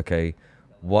us, okay,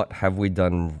 what have we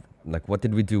done? Like, what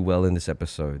did we do well in this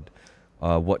episode?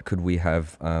 What could we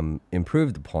have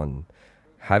improved upon?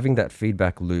 Having that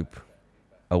feedback loop,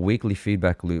 a weekly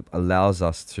feedback loop, allows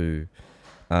us to,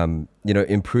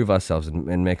 improve ourselves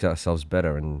and make ourselves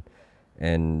better.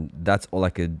 And that's all I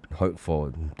could hope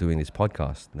for doing this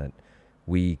podcast, that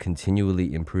we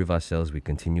continually improve ourselves, we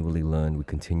continually learn, we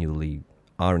continually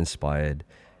are inspired,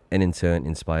 and in turn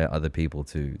inspire other people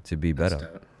to be better.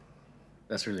 That's dope.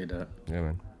 That's really dope. Yeah,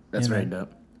 man. That's very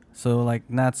dope. So like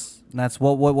Nats,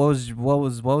 what was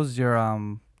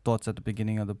your thoughts at the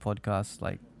beginning of the podcast?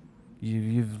 Like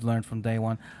you've learned from day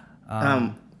one,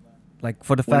 like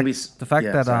for the fact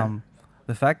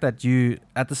that you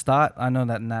at the start, I know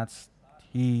that Nats,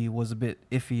 he was a bit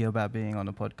iffy about being on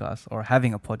the podcast or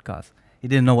having a podcast. He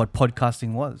didn't know what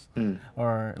podcasting was,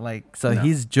 or like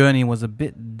his journey was a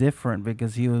bit different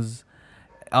because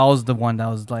I was the one that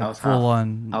was like full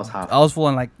on. I was full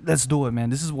on like, let's do it, man.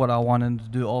 This is what I wanted to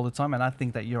do all the time, and I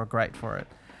think that you're great for it.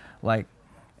 Like,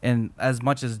 and as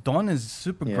much as Don is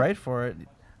super great for it,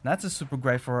 Nats is super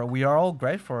great for it. We are all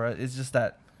great for it. It's just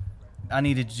that I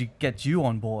needed to get you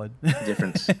on board.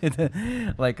 Difference.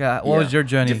 Like, what was your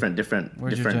journey? Different. What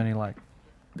was your journey like?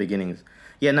 Beginnings.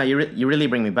 Yeah, no, you really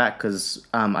bring me back, because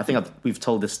I think we've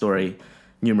told this story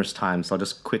numerous times. So I'll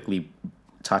just quickly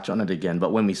touch on it again.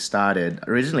 But when we started,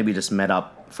 originally we just met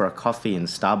up for a coffee in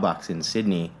Starbucks in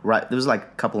Sydney. Right, it was like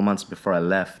a couple of months before I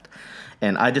left,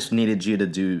 and I just needed you to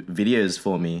do videos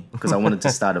for me because I wanted to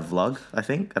start a vlog, I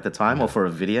think, at the time, or for a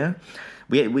video.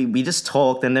 We just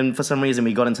talked, and then for some reason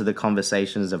we got into the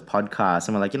conversations of podcasts,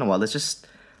 and we're like, you know what, let's just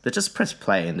press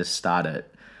play and just start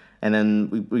it. And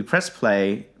then we pressed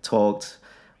play, talked,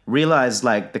 realized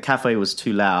like the cafe was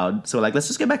too loud, so like, let's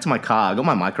just get back to my car. I got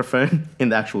my microphone in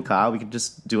the actual car, we could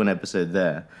just do an episode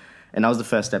there. And that was the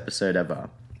first episode ever.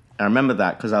 I remember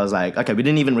that because I was like, okay, we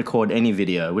didn't even record any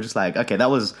video. We're just like, okay,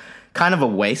 that was kind of a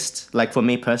waste. Like for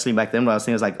me personally back then, what I was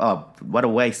thinking was like, oh, what a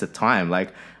waste of time.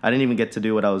 Like I didn't even get to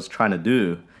do what I was trying to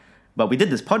do. But we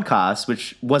did this podcast,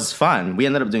 which was fun. We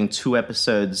ended up doing 2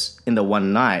 episodes in the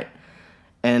one night.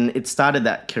 And it started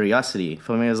that curiosity.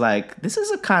 For me, it was like, this is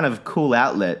a kind of cool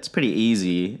outlet. It's pretty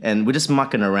easy. And we're just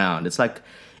mucking around. It's like,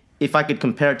 if I could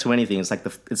compare it to anything, it's like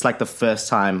the first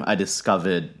time I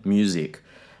discovered music.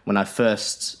 When I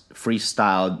first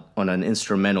freestyled on an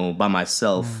instrumental by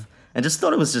myself and just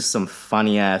thought it was just some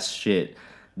funny ass shit.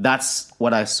 That's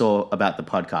what I saw about the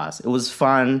podcast. It was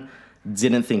fun.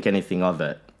 Didn't think anything of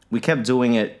it. We kept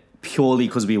doing it purely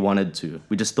because we wanted to.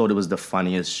 We just thought it was the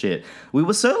funniest shit. We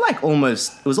were so like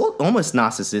almost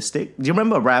narcissistic. Do you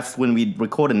remember, Raf, when we'd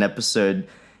record an episode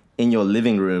in your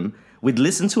living room, we'd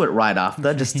listen to it right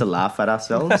after just to laugh at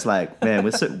ourselves? Like, man,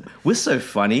 we're so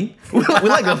funny. We're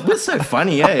so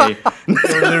funny, eh? We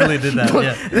literally did that.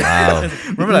 Yeah. Wow.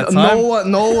 Remember that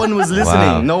time? No one was listening.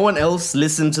 Wow. No one else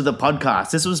listened to the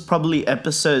podcast. This was probably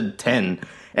episode 10.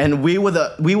 And we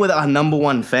were our number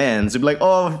one fans. We'd be like,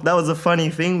 oh, that was a funny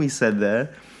thing we said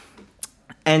there.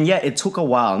 And yeah, it took a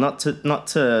while, not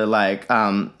to like,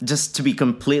 just to be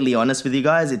completely honest with you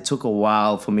guys, it took a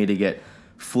while for me to get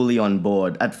fully on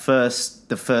board. At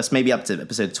first, maybe up to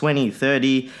episode 20,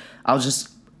 30,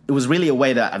 it was really a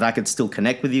way that I could still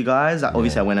connect with you guys.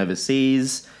 Obviously, I went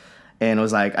overseas. And it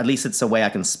was like, at least it's a way I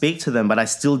can speak to them, but I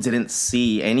still didn't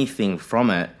see anything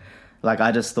from it. Like,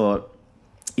 I just thought,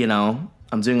 you know,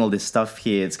 I'm doing all this stuff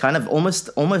here. It's kind of almost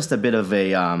a bit of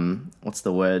a, what's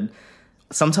the word?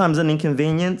 Sometimes an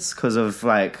inconvenience because of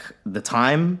like the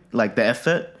time, like the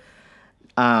effort.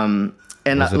 And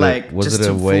was it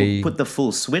a way... put the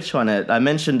full switch on it. I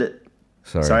mentioned it.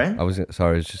 Sorry? I was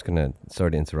just gonna,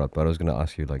 sorry to interrupt, but I was gonna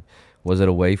ask you, like, was it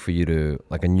a way for you to,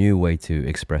 like, a new way to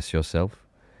express yourself?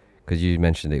 Because you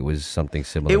mentioned it was something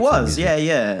similar. It was,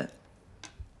 yeah,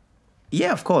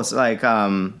 of course. Like,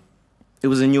 it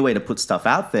was a new way to put stuff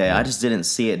out there. I just didn't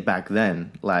see it back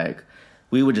then. Like,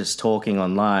 we were just talking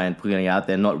online, putting it out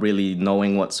there, not really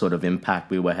knowing what sort of impact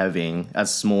we were having,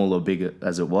 as small or big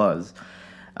as it was.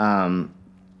 I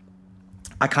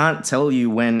can't tell you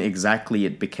when exactly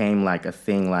it became like a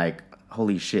thing, like,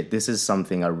 holy shit, this is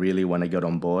something I really want to get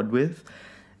on board with.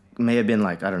 May have been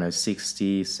like, I don't know,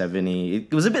 60, 70.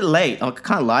 It was a bit late. I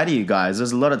can't lie to you guys.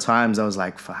 There's a lot of times I was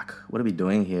like, fuck, what are we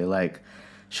doing here? Like,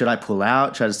 should I pull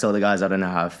out? Should I just tell the guys I don't know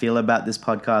how I feel about this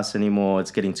podcast anymore?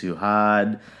 It's getting too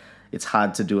hard. It's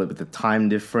hard to do it with the time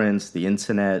difference, the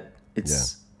internet.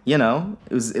 It's, you know,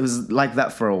 it was like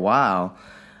that for a while.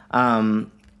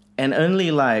 And only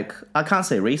like, I can't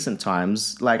say recent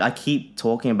times, like I keep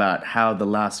talking about how the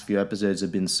last few episodes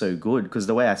have been so good, because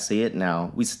the way I see it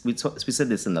now, we said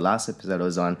this in the last episode I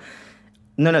was on.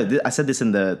 I said this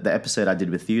in the episode I did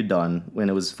with you, Don, when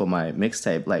it was for my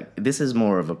mixtape. Like, this is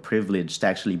more of a privilege to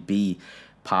actually be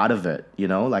part of it, you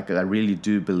know? Like, I really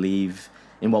do believe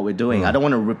in what we're doing. I don't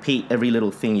want to repeat every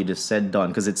little thing you just said, Don,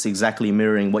 because it's exactly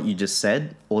mirroring what you just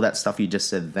said. All that stuff you just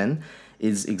said then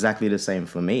is exactly the same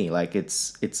for me. Like,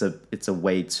 it's a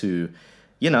way to,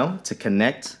 you know, to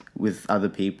connect with other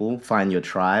people, find your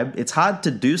tribe. It's hard to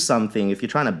do something if you're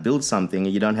trying to build something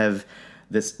and you don't have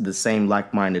the same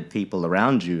like-minded people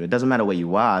around you. It doesn't matter where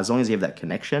you are, as long as you have that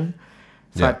connection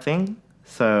type thing.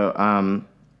 So,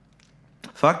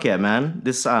 fuck yeah, man.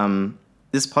 This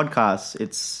podcast,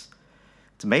 it's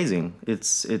amazing.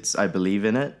 It's I believe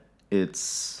in it.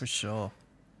 It's for sure.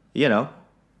 You know,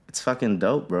 it's fucking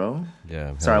dope, bro.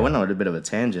 Yeah. Sorry, I went on a bit of a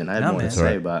tangent. I had more to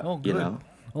say, but you know.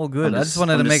 All good. I just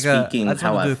wanted to do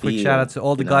a quick shout out to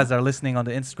all the guys that are listening on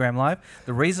the Instagram live.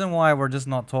 The reason why we're just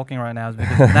not talking right now is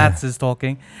because Nats is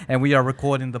talking and we are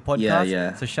recording the podcast.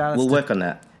 Yeah. So shout out. We'll work on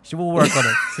that. She will work on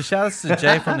it. So shout outs to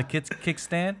Jay from the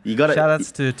Kickstand. Shout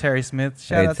outs to Terry Smith.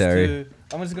 Shout outs to.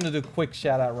 I'm just gonna do a quick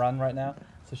shout out run right now.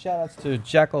 So shout outs to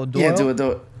Jack O'Doyle. Yeah, do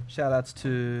it. Shout outs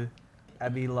to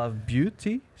Abby Love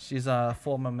Beauty. She's a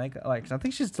former makeup, like I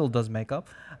think she still does makeup.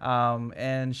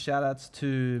 And shout outs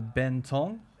to Ben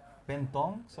Tong.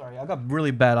 Sorry, I got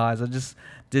really bad eyes. I just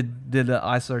did the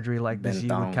eye surgery like this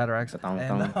year with cataracts.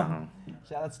 And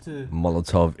shout outs to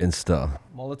Molotov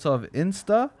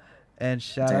Insta. And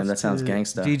shout outs that sounds to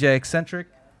gangster. DJ Eccentric.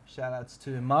 Shout outs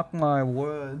to Mark My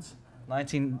Words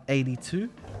 1982.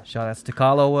 Shout outs to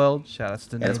Carlo World. Shout outs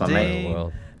to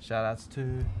Nadine. Shout outs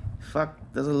to fuck,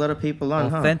 there's a lot of people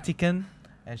on, Authentican.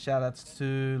 And shout outs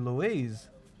to Louise,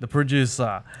 the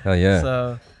producer. Oh yeah.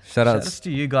 So shout outs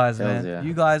to you guys, man. Yeah.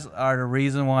 You guys are the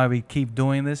reason why we keep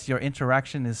doing this. Your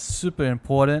interaction is super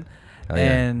important.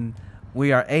 And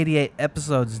we are 88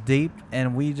 episodes deep,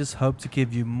 and we just hope to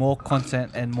give you more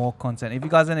content and more content. If you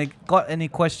guys got any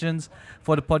questions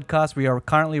for the podcast, we are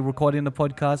currently recording the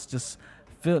podcast. Just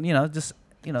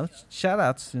shout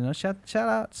outs, shout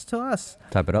outs to us.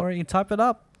 Type it up. Or you type it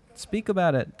up, speak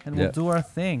about it, and we'll do our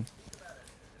thing.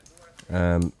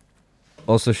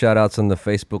 Also, shout outs on the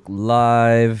Facebook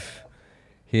Live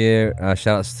here.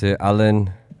 Shout outs to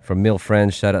Alan from Meal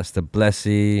Friends. Shout outs to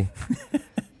Blessy.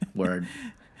 Word.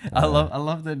 I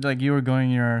love that, like, you were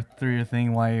going through your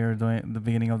thing while you were doing the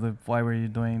beginning of why were you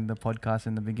doing the podcast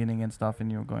in the beginning and stuff,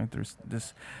 and you were going through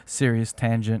this serious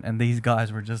tangent, and these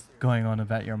guys were just going on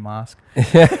about your mask.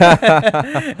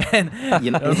 And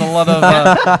there was a lot of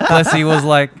Blessy was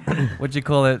like, what you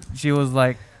call it? She was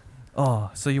like,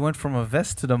 oh, so you went from a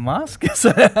vest to the mask?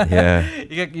 Yeah.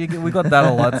 We got that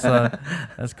a lot, so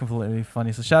that's completely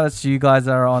funny. So shout outs to you guys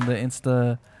that are on the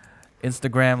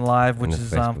Instagram live, which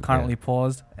is Facebook, currently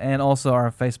paused, and also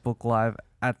our Facebook live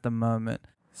at the moment.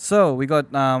 So we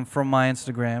got from my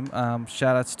Instagram,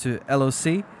 shout outs to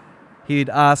LOC. He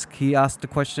asked the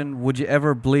question, would you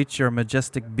ever bleach your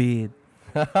majestic beard?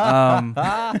 Damn.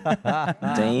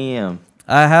 I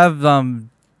have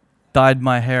dyed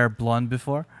my hair blonde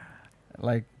before,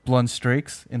 like blonde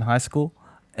streaks in high school,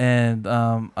 and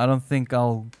I don't think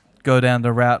I'll go down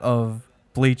the route of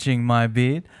bleaching my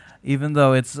beard, even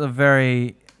though it's a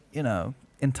very,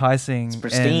 enticing, it's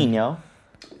pristine,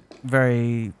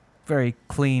 very, very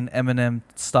clean Eminem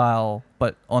style,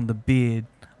 but on the beard,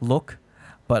 look,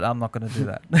 but I'm not gonna do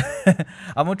that.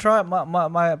 I'm gonna try.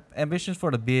 My ambition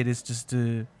for the beard is just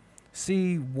to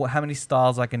see how many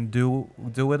styles I can do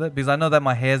with it, because I know that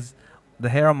the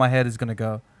hair on my head is gonna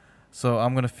go, so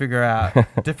I'm gonna figure out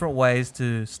different ways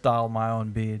to style my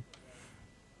own beard.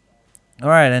 All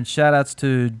right, and shout outs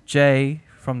to Jay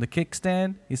from the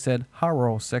kickstand. He said,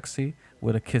 "Hello, sexy,"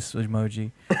 with a kiss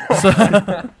emoji.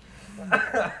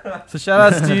 So shout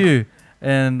outs to you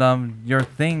and your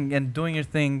thing and doing your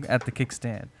thing at the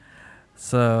kickstand.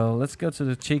 So let's go to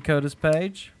the cheat coders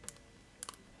page.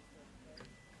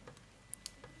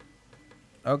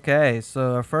 Okay,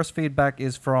 so our first feedback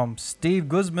is from Steve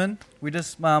Guzman. We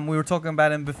were talking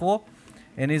about him before,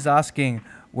 and he's asking,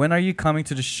 when are you coming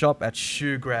to the shop at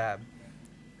Shoe Grab?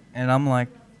 And I'm like,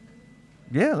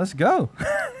 yeah, let's go.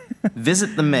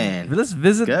 Visit the man. Let's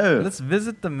visit. Go. Let's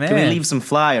visit the man. Can we leave some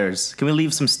flyers? Can we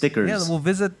leave some stickers? Yeah, we'll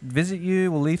visit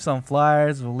you. We'll leave some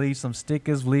flyers. We'll leave some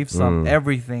stickers. We'll leave some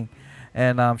everything.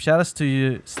 And shout outs to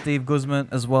you, Steve Guzman,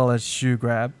 as well as Shoe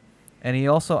Grab. And he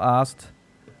also asked,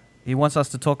 he wants us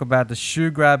to talk about the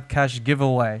Shoe Grab cash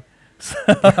giveaway. So,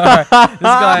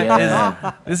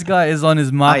 this guy is on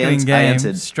his marketing game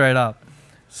straight up.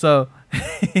 So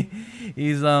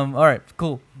he's all right,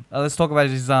 cool. Let's talk about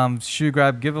his Shoe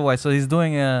Grab giveaway. So he's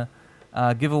doing a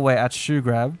giveaway at Shoe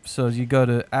Grab. So you go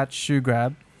to at Shoe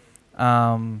Grab,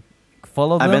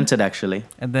 follow them. I've entered actually.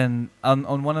 And then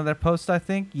on one of their posts, I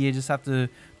think you just have to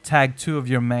tag 2 of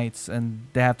your mates, and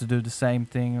they have to do the same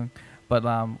thing. But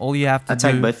all you have to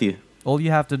tag both you. All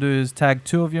you have to do is tag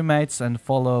 2 of your mates and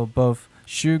follow both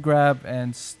Shoe Grab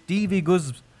and Stevie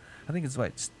Guz. I think it's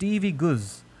right, Stevie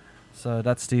Guz. So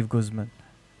that's Steve Guzman.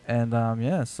 And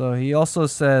so he also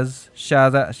says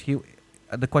shout out.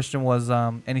 The question was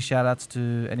any shout outs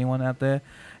to anyone out there,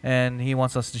 and he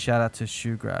wants us to shout out to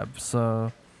Shoe Grab.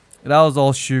 So that was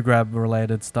all Shoe Grab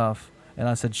related stuff. And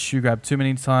I said Shoe Grab too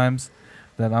many times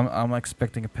that I'm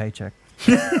expecting a paycheck.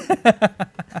 we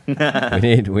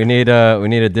need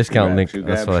a discount link.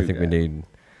 That's what I think we need.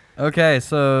 Okay,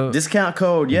 so discount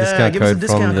code. Yeah, discount give us a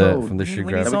discount code from the Shoe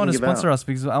We Grab. need someone to sponsor us,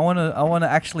 because I want to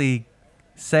actually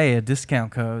say a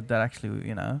discount code that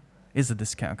actually is a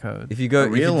discount code. If you go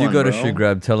to Shoe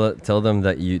Grab, tell them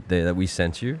that that we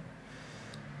sent you,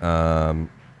 and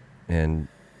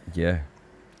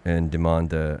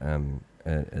demand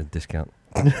a discount.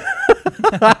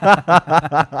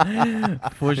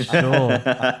 For sure.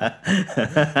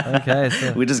 Okay,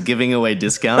 so we're just giving away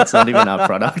discounts, not even our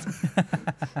product.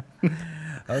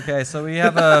 Okay, so we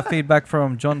have a feedback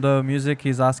from John Doe Music.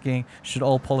 He's asking, should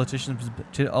all politicians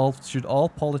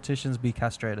be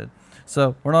castrated?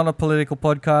 So we're not a political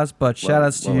podcast, but shout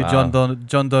outs to you,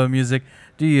 John Doe Music.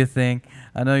 Do your thing.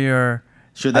 I know you're.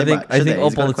 I think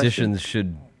all politicians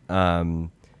should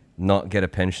not get a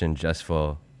pension just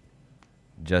for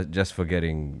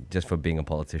being a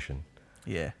politician.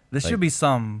 Yeah, there should be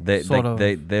some they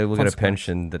will get a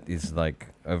pension that is like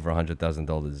over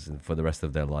 $100,000 for the rest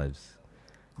of their lives.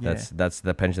 That's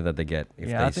the pension that they get if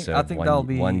they serve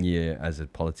 1 year as a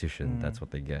politician. That's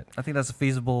what they get. I think that's a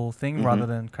feasible thing rather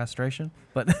than castration.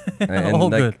 But and all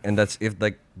good. And that's if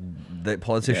the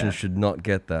politicians should not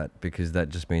get that, because that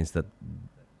just means that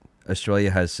Australia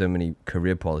has so many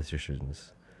career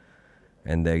politicians,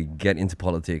 and they get into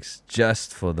politics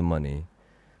just for the money,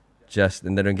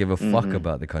 and they don't give a fuck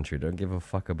about the country. Don't give a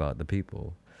fuck about the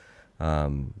people.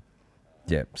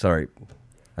 Sorry.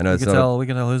 I know we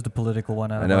can tell who's the political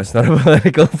one out. I know it's not a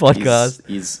political podcast.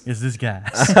 Is this guy?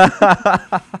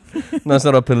 No, it's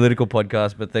not a political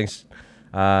podcast. But thanks.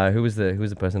 Who was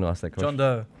the person who asked that question?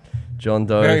 John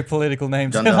Doe. Very political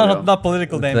names. Not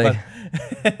political name, but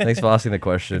thanks for asking the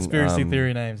question. Conspiracy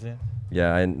theory names. Yeah.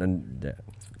 Yeah,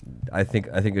 I think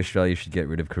Australia should get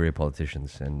rid of career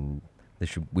politicians, and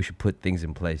we should put things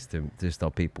in place to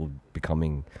stop people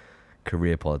becoming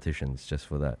career politicians just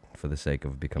for the sake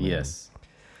of becoming. Yes.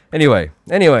 Anyway,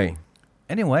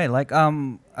 like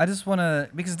I just want to,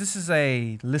 because this is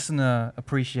a listener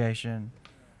appreciation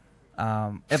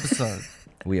episode.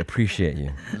 We appreciate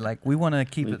you. Like, we want to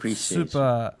keep it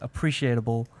super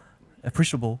appreciable.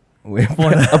 We're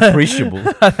appreciable.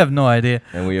 I have no idea.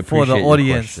 And we appreciate for the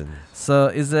audience. Questions. So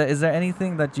is there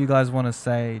anything that you guys want to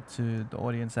say to the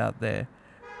audience out there,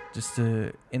 just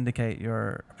to indicate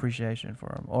your appreciation for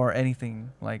them, or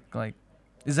anything like?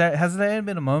 Has there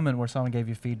been a moment where someone gave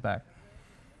you feedback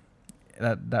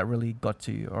that really got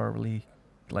to you, or really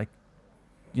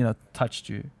touched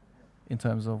you in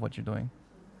terms of what you're doing?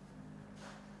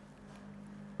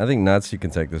 I think Nats, you can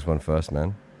take this one first,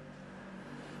 man.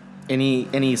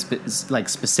 Any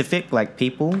specific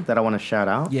people that I want to shout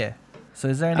out? Yeah. So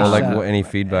is there any any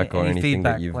feedback or anything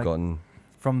that you've gotten?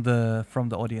 from the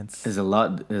audience? There's a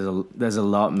lot. There's a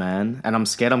lot, man. And I'm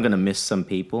scared I'm gonna miss some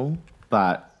people,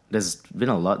 but there's been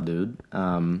a lot, dude.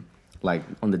 Like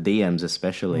on the DMs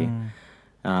especially.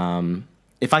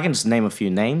 If I can just name a few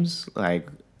names, like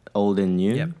old and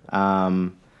new.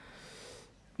 Yep.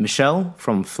 Michelle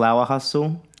from Flower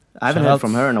Hustle. I haven't heard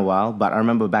from her in a while, but I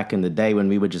remember back in the day when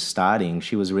we were just starting,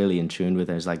 she was really in tune with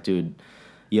it. It's like, dude,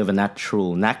 you have a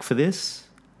natural knack for this.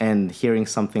 And hearing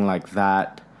something like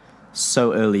that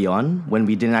so early on when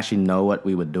we didn't actually know what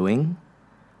we were doing,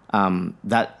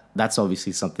 that's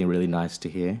obviously something really nice to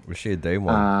hear. Was she a day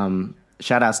one?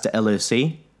 Shout outs to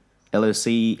LOC. LOC,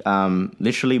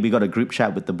 literally we got a group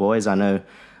chat with the boys. I know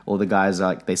all the guys,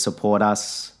 like, they support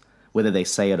us, whether they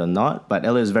say it or not, but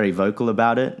Ella is very vocal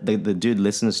about it. The dude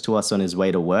listens to us on his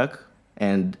way to work,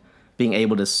 and being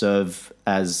able to serve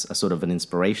as a sort of an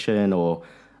inspiration or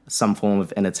some form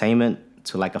of entertainment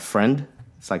to like a friend.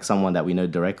 It's like someone that we know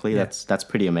directly. Yeah. That's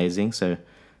pretty amazing. So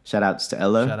shout outs to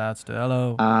Elo. Shout outs to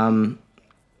Elo.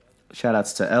 Shout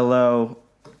outs to Elo.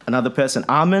 Another person,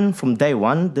 Armin from day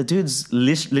one. The dude's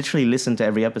literally listened to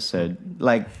every episode.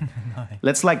 Like,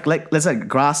 let's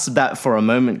grasp that for a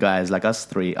moment, guys. Like us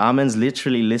three. Armin's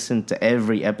literally listened to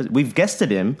every episode. We've guested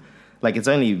him. Like, it's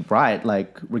only right.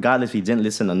 Like, regardless if he didn't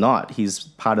listen or not, he's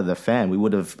part of the fam. We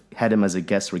would have had him as a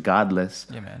guest regardless.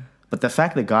 Yeah, man. But the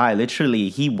fact the guy literally,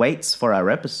 he waits for our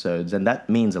episodes, and that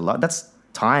means a lot. That's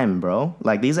time, bro.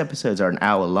 Like, these episodes are an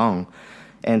hour long.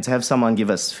 And to have someone give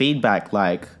us feedback,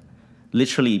 like,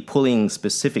 literally pulling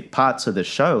specific parts of the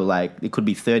show, like, it could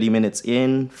be 30 minutes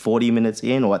in, 40 minutes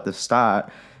in, or at the start,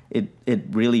 it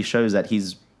really shows that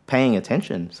he's paying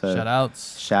attention. So shout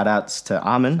outs to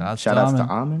Armin. Shout outs to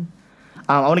Armin.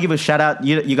 I want to give a shout out.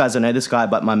 You guys don't know this guy,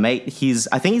 but my mate,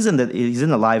 I think he's in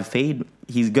the live feed.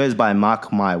 He goes by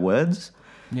Mark My Words.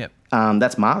 Yep.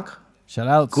 That's Mark. Shout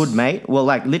outs. Good mate. Well,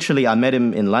 like, literally, I met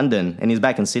him in London, and he's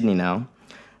back in Sydney now.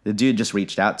 The dude just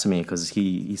reached out to me because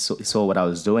he saw what I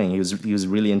was doing. He was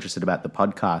really interested about the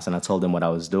podcast, and I told him what I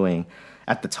was doing.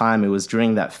 At the time, it was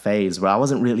during that phase where I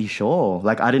wasn't really sure.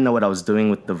 Like, I didn't know what I was doing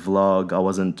with the vlog.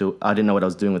 I didn't know what I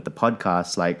was doing with the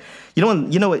podcast. Like, you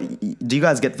know what? Do you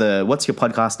guys get the "What's your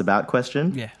podcast about?"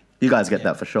 question? Yeah. You guys get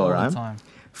that for sure, all right? The time.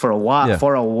 For a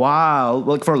while,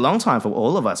 like for a long time, for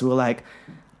all of us, we were like,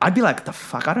 I'd be like, the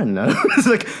fuck, I don't know. It's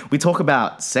like, we talk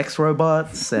about sex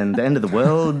robots and the end of the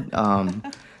world.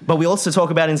 But we also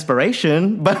talk about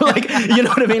inspiration. But, like, you know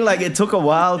what I mean? Like, it took a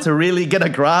while to really get a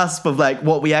grasp of, like,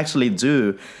 what we actually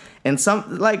do. And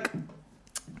to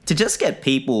just get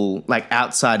people, like,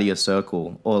 outside of your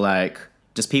circle, or, like,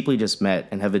 just people you just met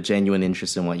and have a genuine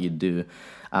interest in what you do.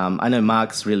 I know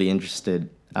Mark's really interested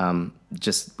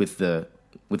just with the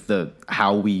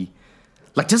how we,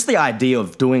 like, just the idea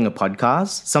of doing a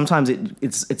podcast. Sometimes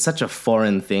it's such a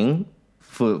foreign thing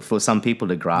for some people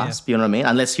to grasp. Yeah. You know what I mean?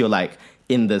 Unless you're, like,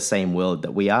 in the same world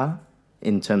that we are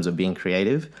in terms of being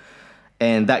creative.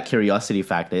 And that curiosity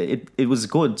factor, it was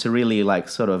good to really, like,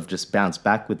 sort of just bounce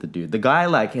back with the dude. The guy,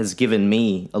 like, has given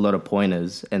me a lot of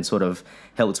pointers and sort of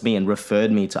helped me and referred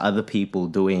me to other people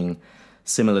doing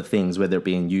similar things, whether it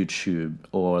be in YouTube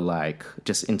or, like,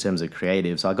 just in terms of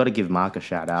creative. So I got to give Mark a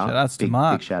shout out. Shout outs to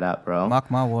Mark. Big shout out, bro.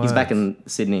 Mark my words. He's back in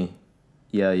Sydney.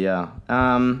 Yeah.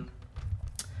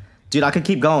 Dude, I could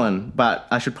keep going, but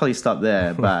I should probably stop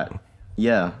there. But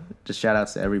yeah, just shout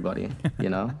outs to everybody, you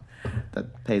know,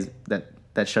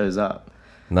 that shows up.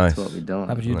 Nice. That's what we're doing.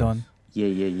 How about you, Don?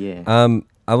 Yeah.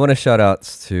 I want to shout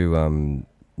outs to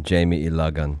Jamie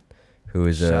Ilagan, who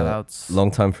is a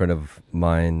longtime friend of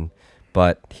mine,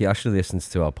 but he actually listens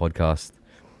to our podcast.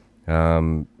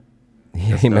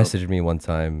 He messaged me one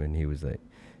time, and he was like,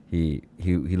 he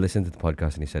listened to the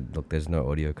podcast, and he said, look, there's no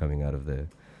audio coming out of the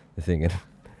thing. And,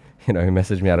 you know, he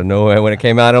messaged me out of nowhere when it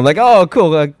came out. I'm like, oh, cool.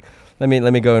 Like, let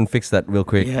me go and fix that real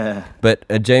quick. Yeah. But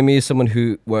Jamie is someone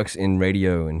who works in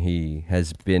radio, and he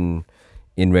has been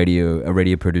in radio, a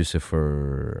radio producer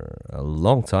for a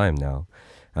long time now.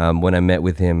 When I met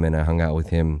with him and I hung out with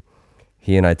him,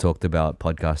 he and I talked about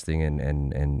podcasting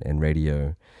and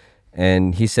radio.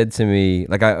 And he said to me,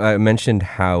 like, I mentioned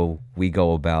how we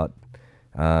go about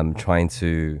trying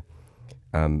to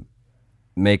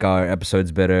make our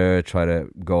episodes better, try to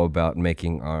go about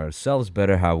making ourselves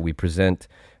better, how we present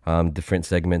different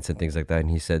segments and things like that. And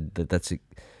he said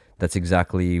that's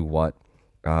exactly what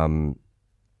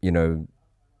you know,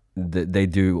 they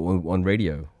do on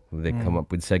radio. They come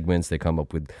up with segments, they come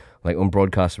up with, like, on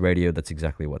broadcast radio, that's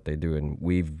exactly what they do. And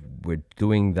we're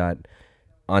doing that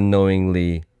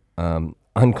unknowingly,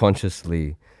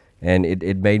 unconsciously. And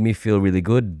it made me feel really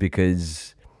good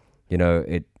because, you know,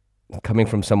 it coming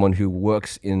from someone who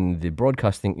works in the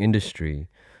broadcasting industry,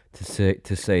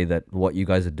 to say that what you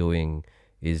guys are doing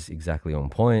is exactly on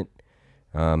point.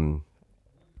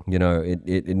 You know,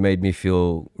 it made me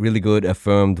feel really good,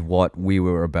 affirmed what we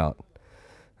were about.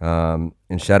 And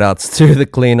shout outs to the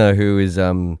cleaner who is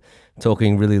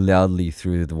talking really loudly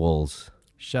through the walls.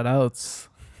 Shoutouts.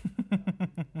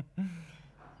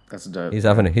 That's dope. He's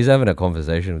having a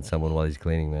conversation with someone while he's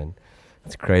cleaning, man.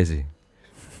 It's crazy.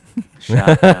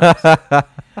 Shout out.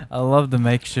 I love the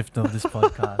makeshift of this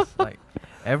podcast. Like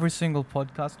every single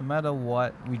podcast, no matter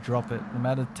what, we drop it. No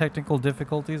matter technical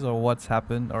difficulties or what's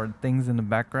happened or things in the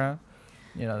background,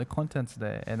 you know, the content's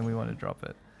there and we want to drop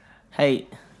it. Hey,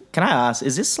 can I ask,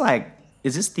 is this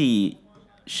the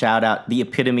shout out, the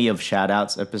epitome of shout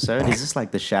outs episode? Is this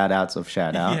like the shout outs of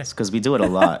shout outs? Because we do it a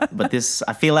lot. But this,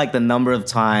 I feel like the number of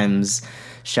times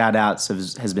shout outs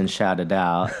has been shouted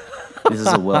out, this is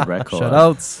a world record.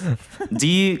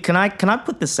 Shoutouts. Can I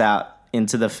put this out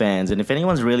into the fans? And if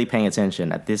anyone's really paying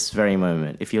attention at this very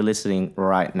moment, if you're listening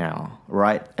right now,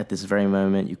 right at this very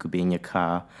moment, you could be in your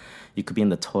car, you could be in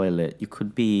the toilet, you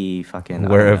could be fucking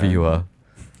Wherever you are.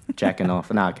 Jacking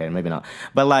off. No, okay, maybe not.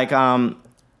 But like,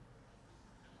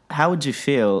 how would you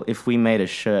feel if we made a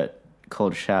shirt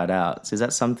called Shout Outs? Is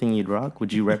that something you'd rock?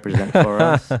 Would you represent for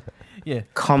us? Yeah.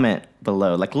 Comment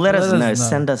below. Like, let us know.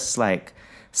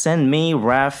 Send me,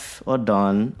 Raf, or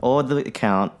Don, or the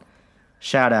account,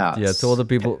 shout outs. Yeah, to all the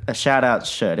people. A shout out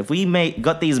shirt. If we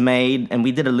got these made and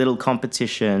we did a little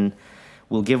competition,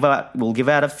 we'll give out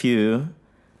a few.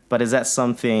 But is that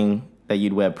something that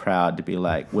you'd wear proud to be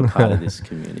like, we're part of this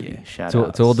community? Shout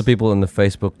out To all the people in the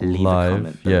Facebook Leave a Live.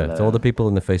 comment Yeah, below. to all the people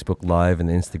in the Facebook Live and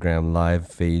Instagram Live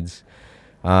feeds.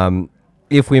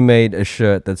 If we made a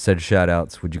shirt that said shout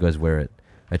outs, would you guys wear it?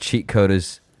 A Cheat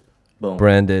Coders Boom.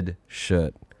 branded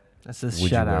shirt. That says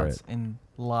Would you wear shoutouts it? in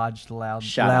large, loud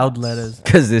Shoutouts. letters.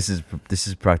 Because this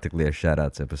is practically a shout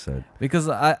outs episode. Because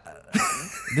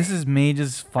this is me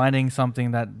just finding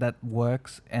something that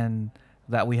works and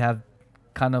that we have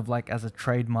kind of like as a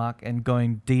trademark and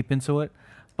going deep into it.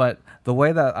 But the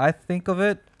way that I think of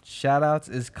it, shoutouts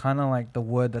is kind of like the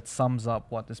word that sums up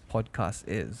what this podcast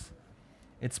is.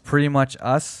 It's pretty much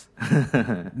us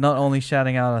not only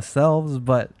shouting out ourselves,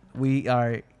 but we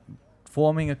are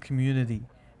forming a community.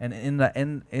 And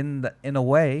in a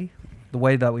way, the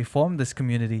way that we form this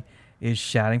community is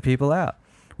shouting people out.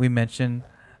 We mention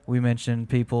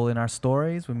people in our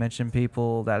stories. We mention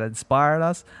people that inspired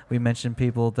us. We mention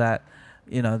people that,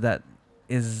 you know, that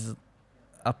is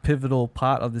a pivotal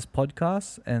part of this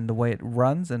podcast and the way it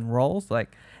runs and rolls.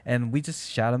 Like, and we just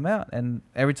shout them out. And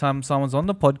every time someone's on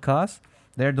the podcast,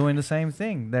 they're doing the same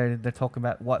thing. They're talking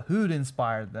about who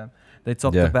inspired them. They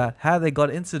talked about how they got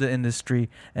into the industry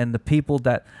and the people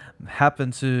that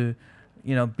happen to,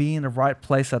 you know, be in the right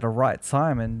place at the right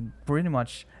time. And pretty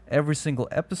much every single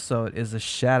episode is a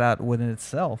shout out within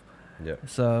itself. Yeah.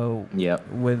 So Yep.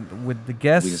 with the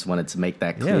guests, We just wanted to make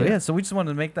that clear. yeah. So we just wanted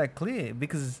to make that clear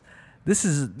because this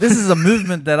is a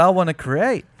movement that I want to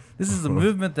create. This is a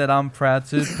movement that I'm proud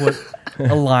to put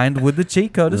aligned with the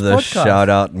Cheat Coders The podcast. shout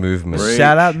out movement. Preach.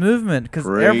 Shout out movement, because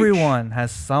Preach. everyone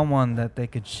has someone that they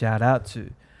could shout out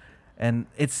to, and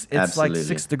it's Absolutely. like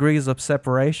 6 degrees of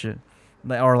separation,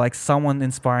 or like someone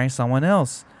inspiring someone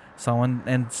else,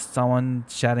 someone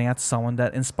shouting out to someone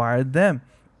that inspired them.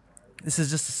 This is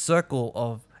just a circle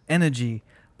of energy,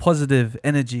 positive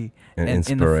energy, And in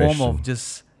the form inspiration. of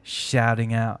just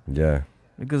shouting out. Yeah.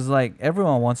 Because like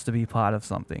everyone wants to be part of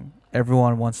something.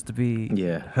 Everyone wants to be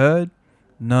Yeah. heard,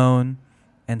 known,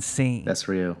 and seen. That's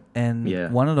real. And Yeah.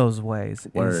 one of those ways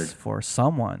Word. is for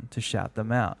someone to shout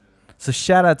them out. So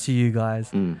shout out to you guys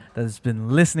that has been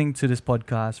listening to this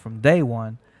podcast from day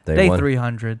one, day one.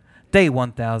 300, day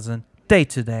 1000, day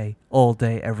to day, all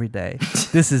day, every day.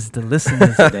 This is the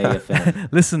listeners Day FM.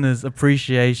 listeners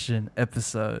appreciation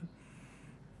episode.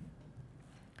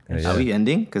 Are we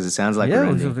ending? Because it sounds like we're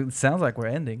ending. it sounds like we're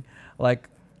ending. Like,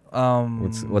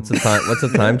 What's the time? What's the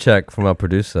time check from our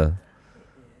producer?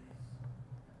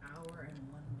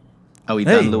 Are we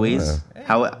Hey. done, Louise?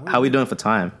 How are we doing for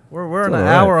time? we're on It's an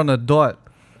alright. hour on the dot.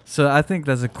 So I think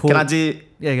there's a cool. Can I do?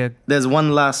 Yeah. There's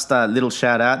one last little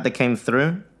shout out that came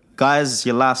through. Guys,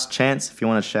 your last chance if you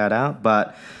want to shout out.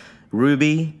 But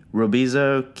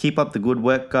Rubizo, keep up the good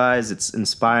work, guys. It's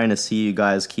inspiring to see you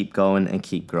guys keep going and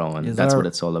keep growing. Yes, That's sir. what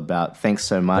it's all about. Thanks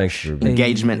so much. Thanks, Ruby.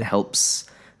 Engagement Hey. helps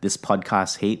this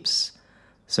podcast heaps.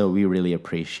 So we really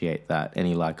appreciate that.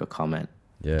 Any like or comment.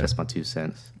 Yeah. Just my 2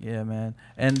 cents. Yeah, man.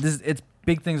 And it's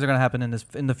big things are gonna happen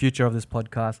in the future of this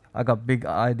podcast. I got big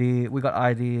idea. We got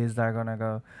ideas that are gonna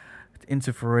go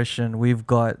into fruition. We've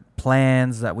got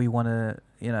plans that we want to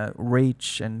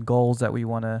reach and goals that we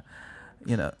want to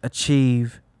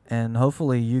achieve. and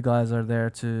hopefully you guys are there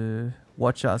to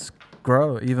watch us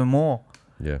grow even more.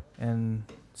 Yeah. And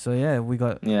so yeah,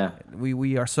 Yeah.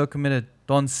 we are so committed.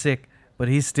 Don's sick, but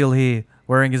he's still here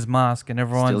wearing his mask, and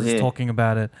everyone's Still just here. talking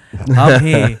about it. I'm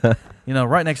here,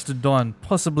 right next to Don,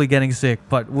 possibly getting sick,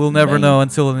 but we'll never Maybe. know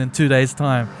until in 2 days'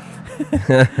 time.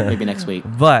 Maybe next week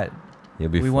But You'll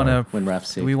be we fine. want to when Raf's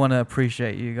sick. we want to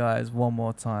appreciate you guys one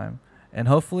more time, and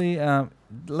hopefully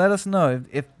let us know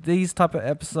if these type of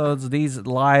episodes, these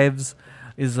lives,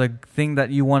 is a thing that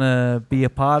you want to be a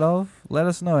part of. Let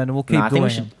us know, and we'll keep No,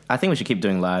 doing it. I think we should keep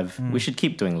doing live. Mm. We should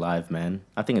keep doing live, man.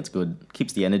 I think it's good.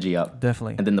 Keeps the energy up.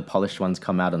 Definitely. And then the polished ones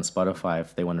come out on Spotify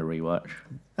if they want to rewatch.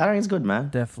 I think it's good, man.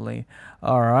 Definitely.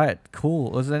 All right,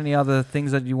 cool. Was there any other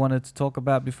things that you wanted to talk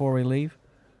about before we leave?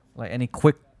 Like any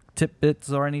quick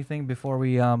tidbits or anything before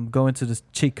we go into this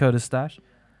cheat code stash?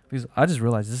 Because I just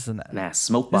realized this is Nah,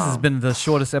 smoke this bomb. has been the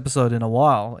shortest episode in a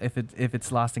while. If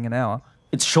it's lasting an hour,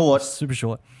 It's short. super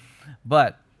short.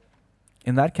 But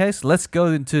in that case, let's go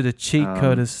into the cheat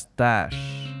code stash.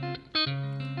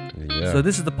 Yeah. So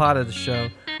this is the part of the show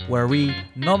where we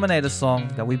nominate a song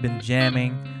that we've been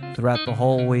jamming throughout the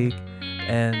whole week,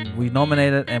 and we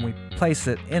nominate it and we place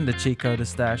it in the cheat code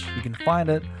stash. You can find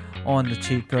it on the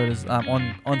cheat code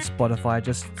on Spotify.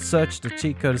 Just search the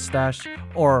cheat code stash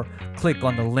or click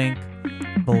on the link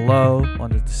below on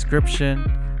the description,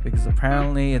 because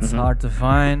apparently it's hard to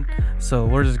find. So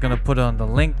we're just gonna put it on the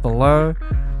link below,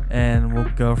 and we'll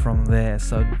go from there.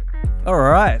 So all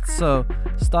right, so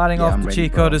starting Yeah, off I'm the ready,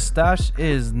 cheat bro. code stash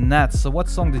is Nats. So what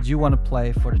song did you want to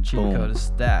play for the cheat Boom. code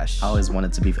stash? I always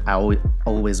wanted to be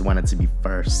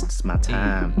first. It's my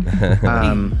time.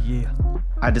 Yeah.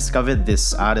 I discovered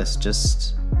this artist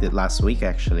just last week,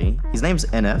 actually. His name's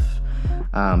NF.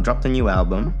 Dropped a new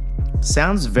album.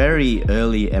 Sounds very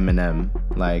early Eminem.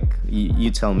 Like,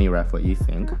 you tell me, Raf, what you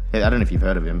think. I don't know if you've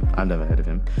heard of him. I've never heard of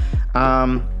him.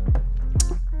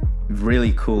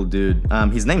 Really cool dude.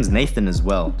 His name's Nathan as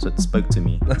well, so it spoke to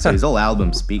me. So his whole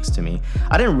album speaks to me.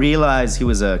 I didn't realize he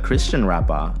was a Christian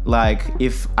rapper. Like,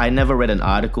 if I never read an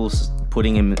article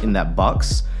putting him in that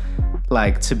box,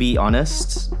 like, to be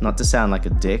honest, not to sound like a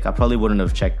dick, I probably wouldn't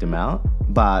have checked him out.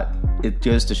 But it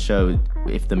goes to show,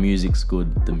 if the music's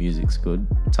good, the music's good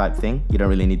type thing. You don't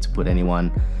really need to put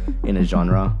anyone in a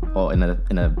genre or in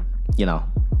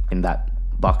that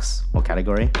box or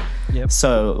category. Yep.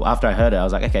 So after I heard it, I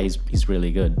was like, okay, he's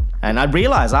really good. And I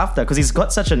realized after, because he's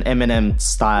got such an Eminem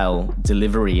style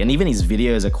delivery, and even his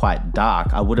videos are quite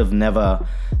dark. I would have never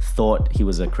thought he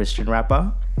was a Christian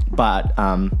rapper, but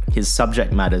his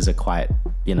subject matters are quite,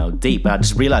 deep. And I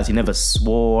just realized he never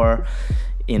swore.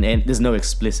 There's no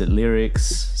explicit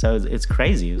lyrics, so it's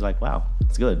crazy. It was like, wow,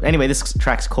 it's good. Anyway, this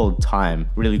track's called Time.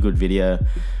 Really good video,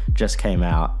 just came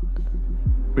out.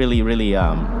 Really, really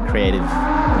creative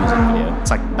music video.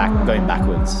 It's like going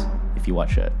backwards if you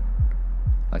watch it,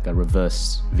 like a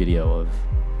reverse video of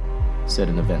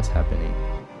certain events happening.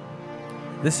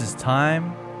 This is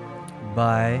Time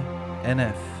by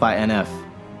NF. By NF.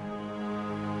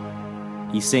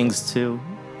 He sings too.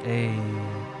 Hey,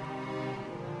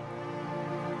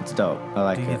 It's dope. I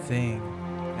like do your it. thing,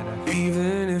 NF.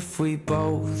 Even if we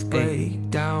both break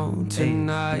down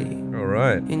tonight, All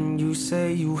right. and you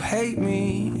say you hate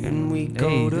me, and we Hey,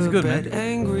 go this is to good, bed man.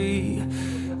 angry,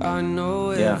 I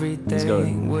know Yeah, he's good.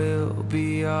 everything will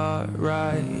be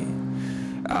alright.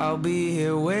 I'll be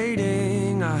here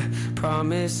waiting, I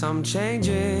promise I'm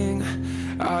changing.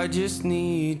 I just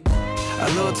need a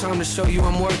little time to show you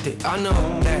I'm worth it. I know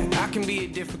that I can be a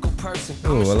difficult person.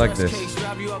 Ooh, I like stress this. case,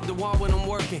 drive you up the wall when I'm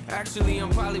working. Actually,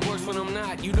 I'm probably worse when I'm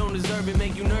not. You don't deserve it,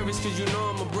 make you nervous, cause you know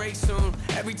I'ma break soon.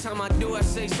 Every time I do, I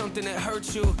say something that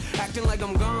hurts you. Acting like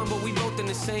I'm gone, but we both in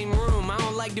the same room. I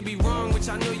don't like to be wrong, which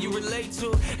I know you relate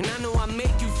to. And I know I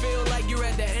make you feel like you're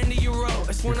at the end of your road.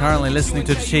 It's when You're I currently look at listening you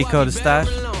to and the tell you Cheat I'll Code be Stash.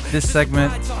 better alone. This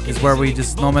segment is where we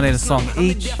just nominate a song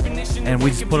each, and we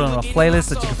just put it on a playlist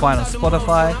that you can find on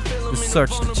Spotify. Just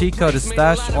search the Cheat Code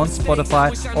Stash on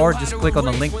Spotify, or just click on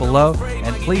the link below,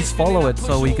 and please follow it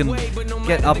so we can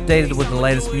get updated with the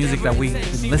latest music that we've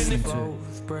been listening to.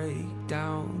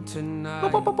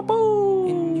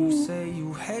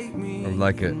 I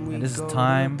like it. And this is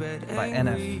Time by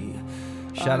NF.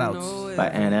 Shoutouts. By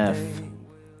NF.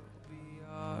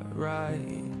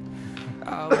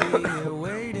 I'll be here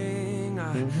waiting.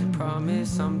 I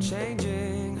promise I'm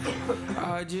changing.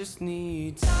 I just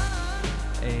need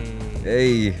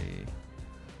Hey.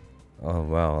 Oh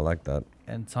wow, I like that.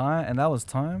 And that was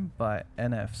Time by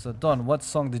NF. So Don, what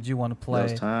song did you want to play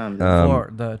Those times.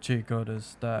 for the Cheat Code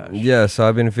Stash? Yeah, so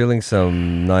I've been feeling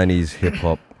some 90s hip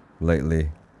hop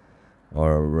lately,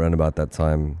 or around about that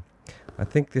time. I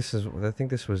think this was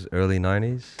early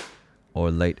 90s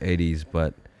or late 80s,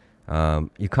 but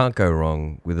you can't go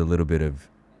wrong with a little bit of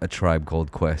A Tribe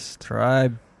Called Quest.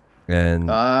 Tribe. And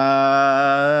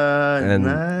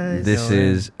nice. this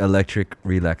is Electric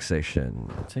Relaxation.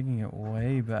 Taking it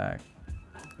way back.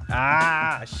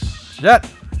 Ah, shit.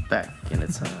 Back in the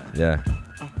time. Yeah.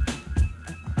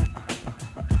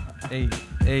 Hey,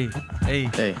 hey, hey,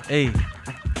 Hey. hey.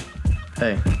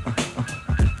 Hey.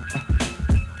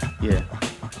 Yeah.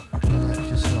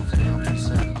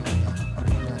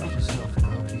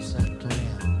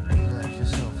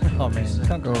 Oh man,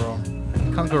 can't go wrong.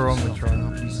 Can't go wrong with Tribe.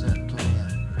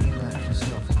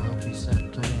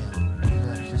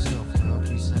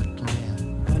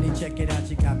 Check it out,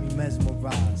 you got me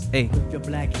mesmerized. Hey. With your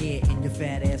black hair and your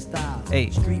fat ass style. Hey.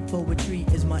 Street poetry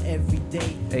is my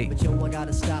everyday. Hey. But yo, I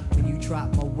gotta stop when you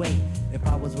drop my weight. If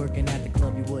I was working at the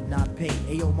club, you would not pay.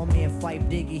 Hey yo, my man Fife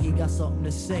Diggy, he got something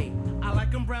to say. I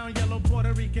like him brown, yellow,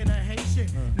 Puerto Rican, or Haitian.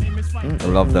 Name is Fife. I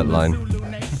love that line. Zulu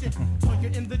Nation. Told you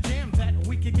in the jam that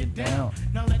we can get down.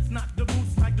 Now let's knock the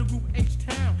boots like the group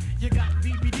H-Town. You got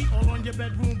BBD all on your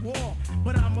bedroom wall.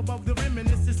 But I'm above the rim and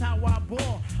this is how I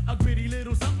ball. A gritty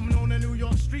little something on a New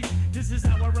York street. This is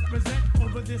how I represent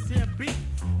over this here beat.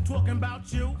 Talking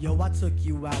about you. Yo, I took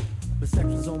you out. But sex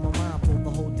was on my mind for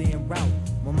the whole damn route.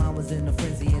 My mind was in a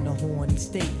frenzy in a horny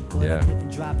state. But Yeah. I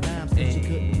couldn't drop dimes cause you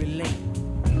couldn't relate.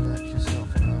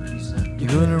 You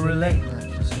gonna relate?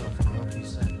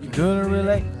 You gonna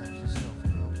relate?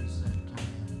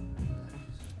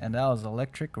 And that was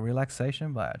Electric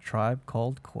Relaxation by A Tribe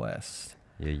Called Quest.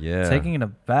 Yeah. Taking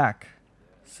it back.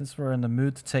 Since we're in the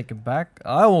mood to take it back,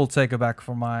 I will take it back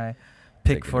for my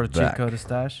pick Taking for it the cheat back. code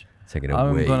stash. Take it I'm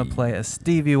away. gonna play a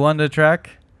Stevie Wonder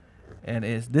track, and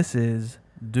this is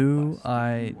Do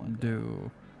I Do.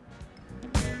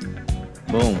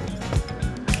 Boom.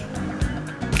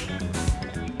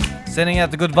 Sending out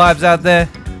the good vibes out there.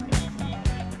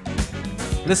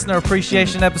 Listener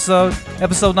appreciation episode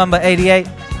number 88.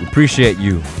 We appreciate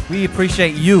you. We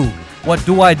appreciate you. What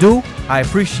do? I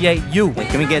appreciate you. Wait,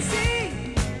 can we get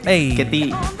Hey.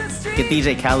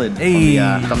 DJ Khaled Hey.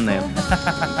 on the thumbnail?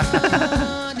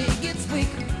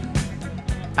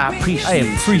 I I appreciate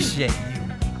appreciate you.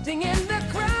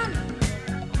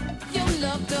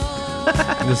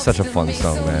 This is such a fun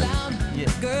song, man.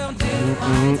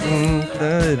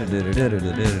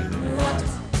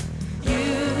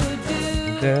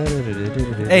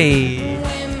 Hey.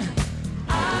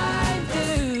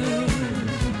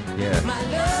 Yeah.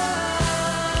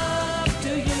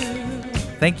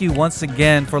 Thank you once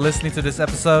again for listening to this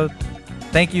episode.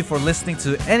 Thank you for listening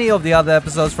to any of the other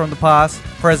episodes from the past,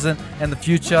 present, and the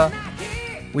future.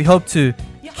 We hope to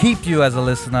keep you as a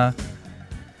listener,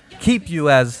 keep you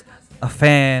as a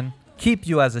fan, keep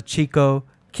you as a Chico,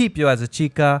 keep you as a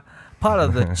Chica, part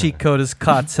of the Cheat Coders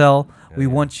cartel. We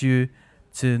want you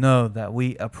to know that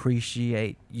we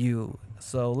appreciate you.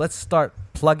 So let's start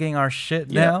plugging our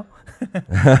shit now.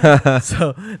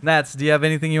 So, Nats, do you have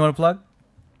anything you want to plug?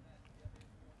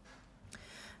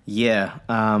 Yeah.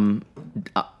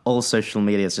 All social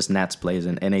media is just Nats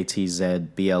Blazin.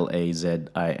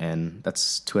 NATZBLAZIN.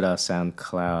 That's Twitter,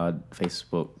 SoundCloud,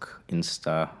 Facebook,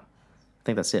 Insta. I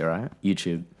think that's it, right?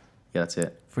 YouTube. Yeah, that's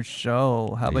it. For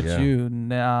sure. How about Yeah. you?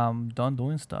 Done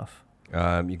doing stuff.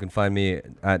 You can find me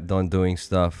at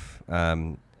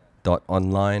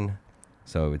dondoingstuff.online.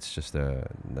 So it's just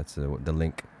that's the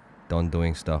link,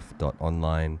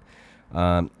 dondoingstuff.online.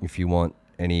 If you want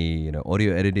any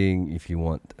audio editing, if you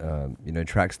want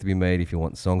tracks to be made, if you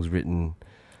want songs written,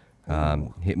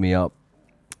 hit me up.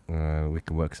 We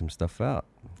can work some stuff out.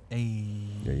 Hey.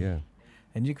 Yeah.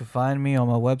 And you can find me on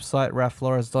my website, And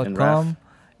rafflores.com. Raph.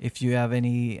 If you have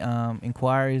any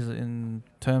inquiries in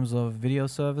terms of video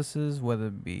services, whether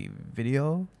it be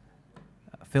video,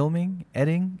 filming,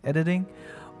 editing,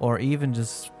 or even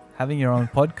just having your own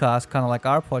podcast, kind of like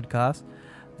our podcast,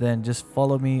 then just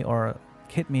follow me or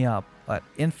hit me up at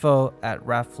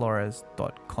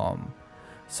info@rafflores.com.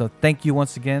 So thank you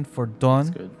once again for That's Don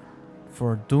good.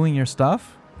 for doing your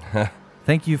stuff.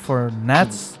 Thank you for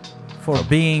Nats for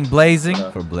being blazing.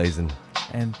 For blazing.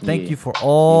 And thank Yeah. you for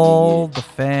all the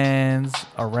fans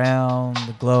around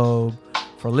the globe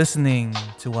for listening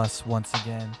to us once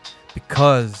again,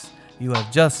 because you have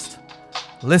just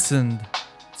listened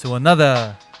to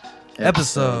another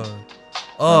episode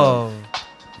of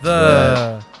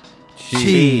the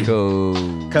Cheat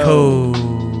Coder.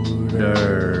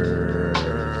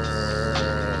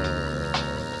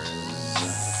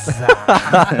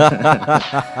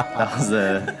 That was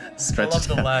a stretch. Love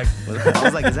the lag. I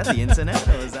was like, is that the internet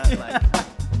or is that like...